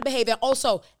got to know how to behave. And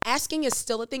also, asking is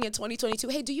still a thing in 2022.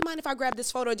 Hey, do you mind if I grab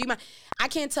this photo? Do you mind? I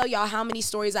can't tell y'all how many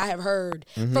stories I have heard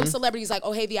from celebrities like,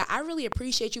 oh, Avia, I really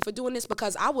appreciate you for doing this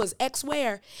because I was X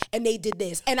where and they did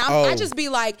this. And I just be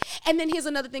like, and then here's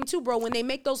another thing too, bro. When they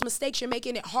make those mistakes, you're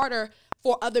making it harder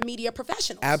for other media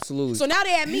professionals. Absolutely. So now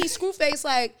they at me, Screwface,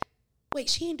 like, wait,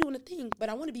 she ain't doing a thing, but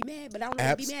I want to be mad, but I don't know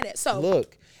what to be mad at. So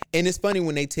look, and it's funny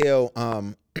when they tell,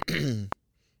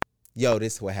 yo,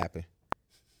 this is what happened.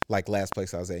 Like last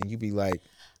place I was at, and you be like,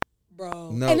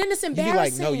 bro, no. And then it's embarrassing. You be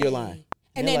like, no, you're lying.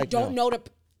 And then like, don't know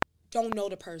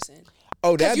the person.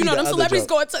 Oh, that you know them celebrities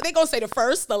they gonna say the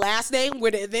first, the last name,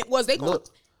 where the event was. They go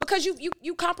because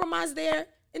you compromise their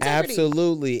integrity.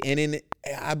 Absolutely. And then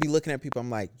I be looking at people. I'm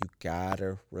like, you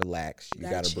gotta relax. You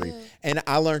gotta breathe. And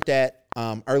I learned that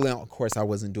early on. Of course, I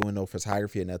wasn't doing no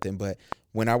photography or nothing, but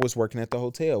when I was working at the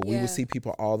hotel, we would see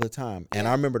people all the time. And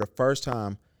I remember the first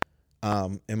time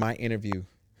in my interview,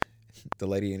 the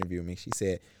lady interviewed me. She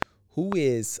said, "Who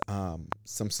is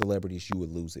some celebrities you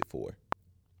would lose it for?"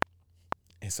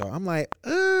 And so I'm like,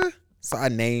 So I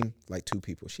named like 2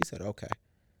 people. She said, okay.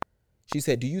 She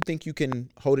said, do you think you can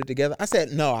hold it together? I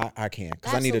said, no, I can't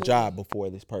because I need a job before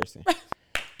this person.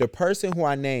 The person who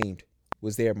I named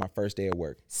was there my first day of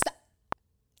work. Stop.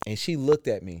 And she looked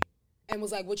at me. And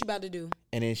was like, what you about to do?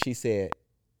 And then she said,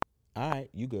 all right,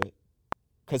 you good.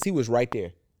 Because he was right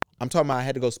there. I'm talking about I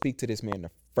had to go speak to this man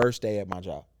the first day at my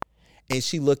job. And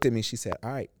she looked at me. She said,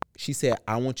 all right. She said,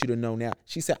 I want you to know now.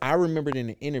 She said, I remembered in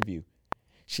the interview.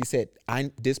 She said,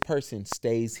 this person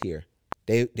stays here.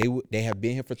 They have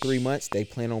been here for 3 months. They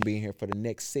plan on being here for the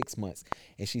next 6 months.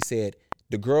 And she said,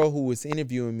 the girl who was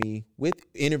interviewing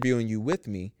you with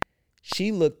me,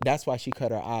 she looked, that's why she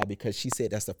cut her eye, because she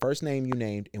said that's the first name you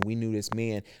named, and we knew this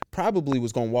man probably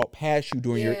was going to walk past you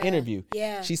during your interview.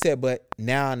 Yeah. She said, but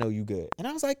now I know you good. And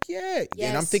I was like, yeah. Yes.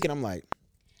 And I'm thinking, I'm like,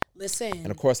 listen.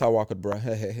 And of course I walk with bro.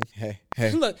 Hey.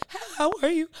 Look, how are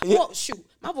you? Yeah. Well, shoot,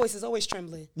 my voice is always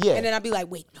trembling. Yeah. And then I'd be like,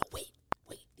 wait.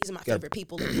 These are my favorite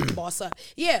people that boss up.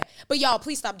 Yeah. But y'all,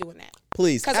 please stop doing that.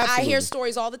 Please. Because I hear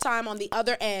stories all the time on the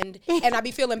other end, and I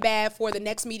be feeling bad for the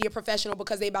next media professional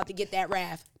because they about to get that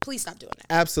wrath. Please stop doing that.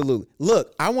 Absolutely.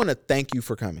 Look, I want to thank you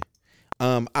for coming.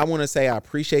 I want to say I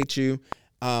appreciate you.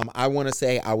 I want to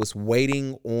say I was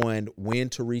waiting on when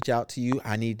to reach out to you.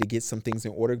 I need to get some things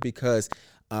in order because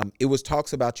it was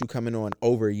talks about you coming on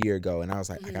over a year ago, and I was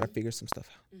like, I got to figure some stuff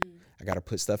out. I got to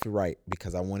put stuff right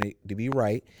because I want it to be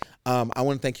right. I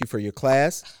want to thank you for your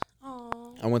class.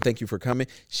 Aww. I want to thank you for coming.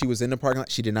 She was in the parking lot.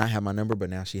 She did not have my number,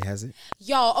 but now she has it.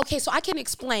 Y'all, okay, so I can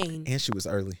explain. And she was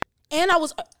early. And I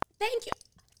was, thank you.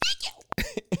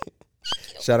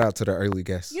 Shout out to the early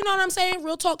guests. You know what I'm saying?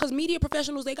 Real talk, because media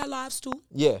professionals, they got lives too.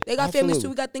 Yeah, they got absolutely. families too.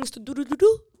 We got things to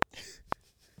do.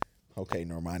 Okay,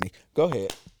 Normani, go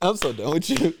ahead. I'm so done with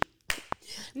you.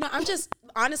 No, I'm just,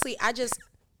 honestly,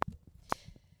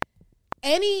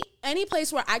 any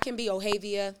place where I can be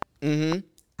Avia,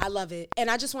 I love it. And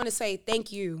I just want to say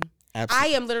thank you.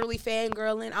 Absolutely. I am literally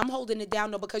fangirling. I'm holding it down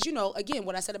though because, you know, again,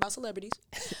 what I said about celebrities.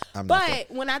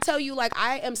 But when I tell you, like,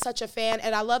 I am such a fan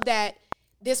and I love that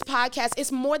this podcast,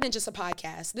 it's more than just a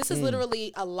podcast. This is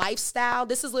literally a lifestyle.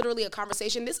 This is literally a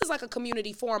conversation. This is like a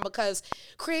community forum because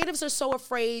creatives are so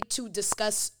afraid to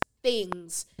discuss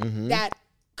things that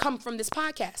come from this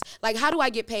podcast. Like, how do I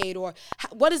get paid? Or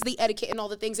what is the etiquette and all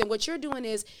the things? And what you're doing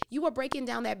is you are breaking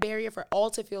down that barrier for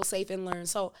all to feel safe and learn.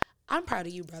 So I'm proud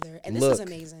of you, brother. And this is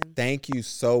amazing. Thank you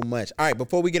so much. All right,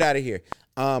 before we get out of here,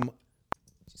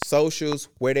 socials,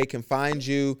 where they can find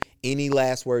you, any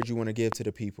last words you want to give to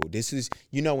the people. This is,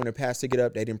 you know, when the pastor get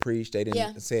up, they didn't preach, they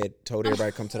didn't told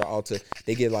everybody come to the altar.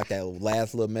 They get like that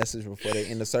last little message before they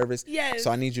end the service. Yes. So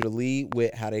I need you to lead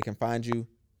with how they can find you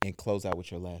and close out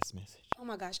with your last message. Oh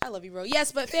my gosh, I love you, bro.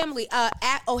 Yes, but family,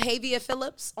 at Avia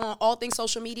Phillips on all things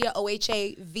social media,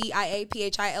 OHAVIA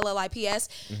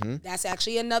PHILLIPS. That's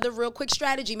actually another real quick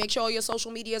strategy. Make sure all your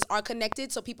social medias are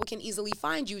connected so people can easily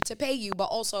find you to pay you, but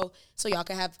also so y'all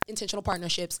can have intentional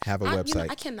partnerships. Have a website. You know,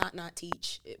 I cannot not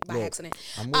teach by accident.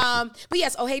 But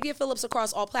yes, Avia Phillips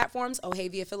across all platforms,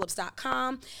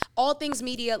 ohaviaphillips.com. All things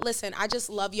media. Listen, I just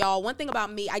love y'all. One thing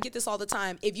about me, I get this all the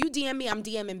time. If you DM me, I'm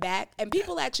DMing back. And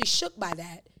people actually shook by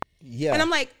that. Yeah. And I'm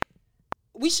like,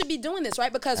 we should be doing this,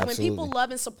 right? Because Absolutely. when people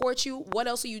love and support you, what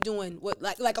else are you doing? What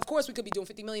like of course we could be doing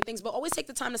 50 million things, but always take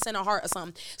the time to send a heart or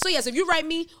something. So yes, if you write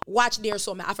me, watch Dear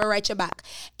Soulmate. I will write you back.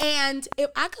 And if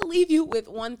I could leave you with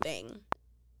one thing,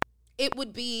 it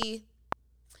would be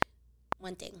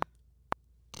one thing.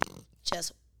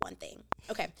 Just one thing.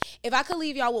 Okay. If I could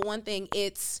leave y'all with one thing,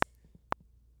 it's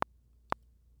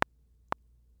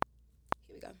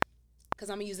here we go. Because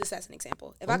I'm going to use this as an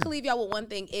example. If I could leave y'all with one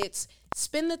thing, it's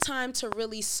spend the time to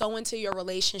really sow into your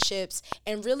relationships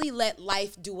and really let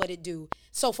life do what it do.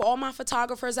 So for all my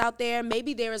photographers out there,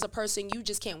 maybe there is a person you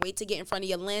just can't wait to get in front of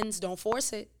your lens. Don't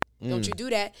force it. Don't you do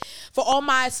that. For all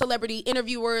my celebrity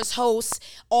interviewers, hosts,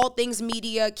 all things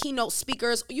media, keynote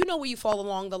speakers, you know where you fall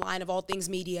along the line of all things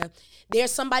media. There's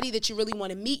somebody that you really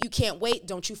want to meet. You can't wait.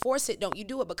 Don't you force it. Don't you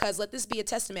do it. Because let this be a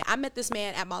testament. I met this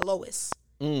man at my lowest.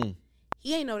 He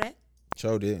ain't know that.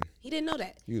 Sure did. He didn't know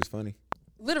that. He was funny.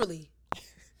 Literally.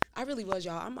 I really was,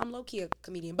 y'all. I'm low-key a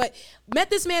comedian. But met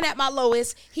this man at my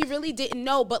lowest. He really didn't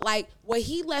know. But like what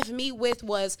he left me with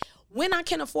was when I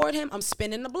can afford him, I'm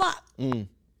spinning the block.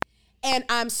 And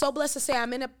I'm so blessed to say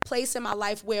I'm in a place in my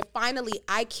life where finally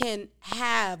I can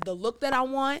have the look that I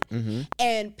want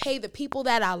and pay the people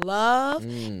that I love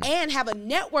and have a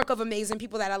network of amazing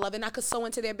people that I love, and I could sow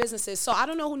into their businesses. So I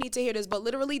don't know who needs to hear this, but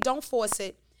literally don't force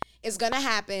it. It's going to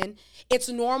happen. It's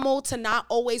normal to not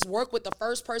always work with the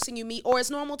first person you meet, or it's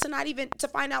normal to not even to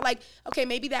find out like, okay,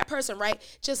 maybe that person, right?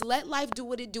 Just let life do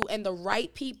what it do, and the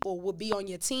right people will be on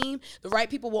your team. The right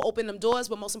people will open them doors,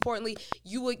 but most importantly,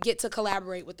 you would get to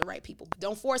collaborate with the right people. But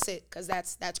don't force it, because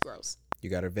that's gross.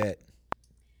 You got to vet.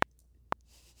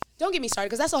 Don't get me started,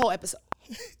 because that's a whole episode.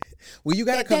 Well, you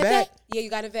got to come back. Yeah,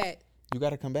 you got to vet. You got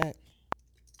to come back.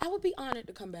 I would be honored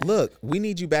to come back. Look, we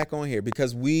need you back on here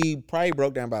because we probably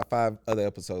broke down about 5 other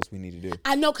episodes we need to do.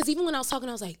 I know, because even when I was talking,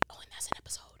 I was like, oh, and that's an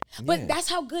episode. But that's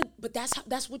how good,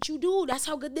 that's what you do. That's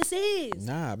how good this is.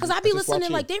 Nah. Because I be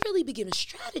listening like they really be giving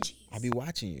strategies. I be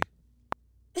watching you.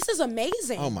 This is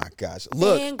amazing. Oh my gosh.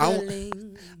 Look,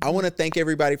 I want to thank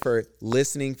everybody for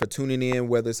listening, for tuning in,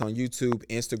 whether it's on YouTube,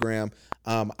 Instagram.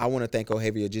 I want to thank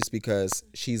Ohavia just because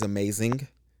she's amazing.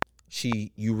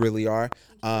 You really are.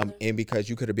 And because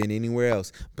you could have been anywhere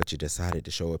else, but you decided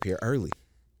to show up here early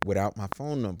without my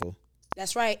phone number.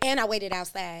 That's right. And I waited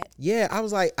outside. Yeah, I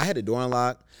was like, I had the door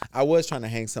unlocked. I was trying to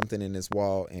hang something in this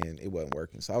wall and it wasn't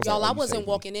working. So I was Y'all, like, I wasn't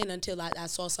walking in until I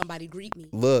saw somebody greet me.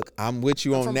 Look, I'm with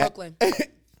you on from that. Brooklyn.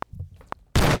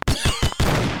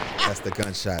 That's the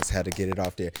gunshots. Had to get it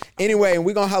off there. Anyway, and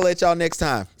we're going to holler at y'all next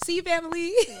time. See you,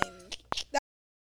 family.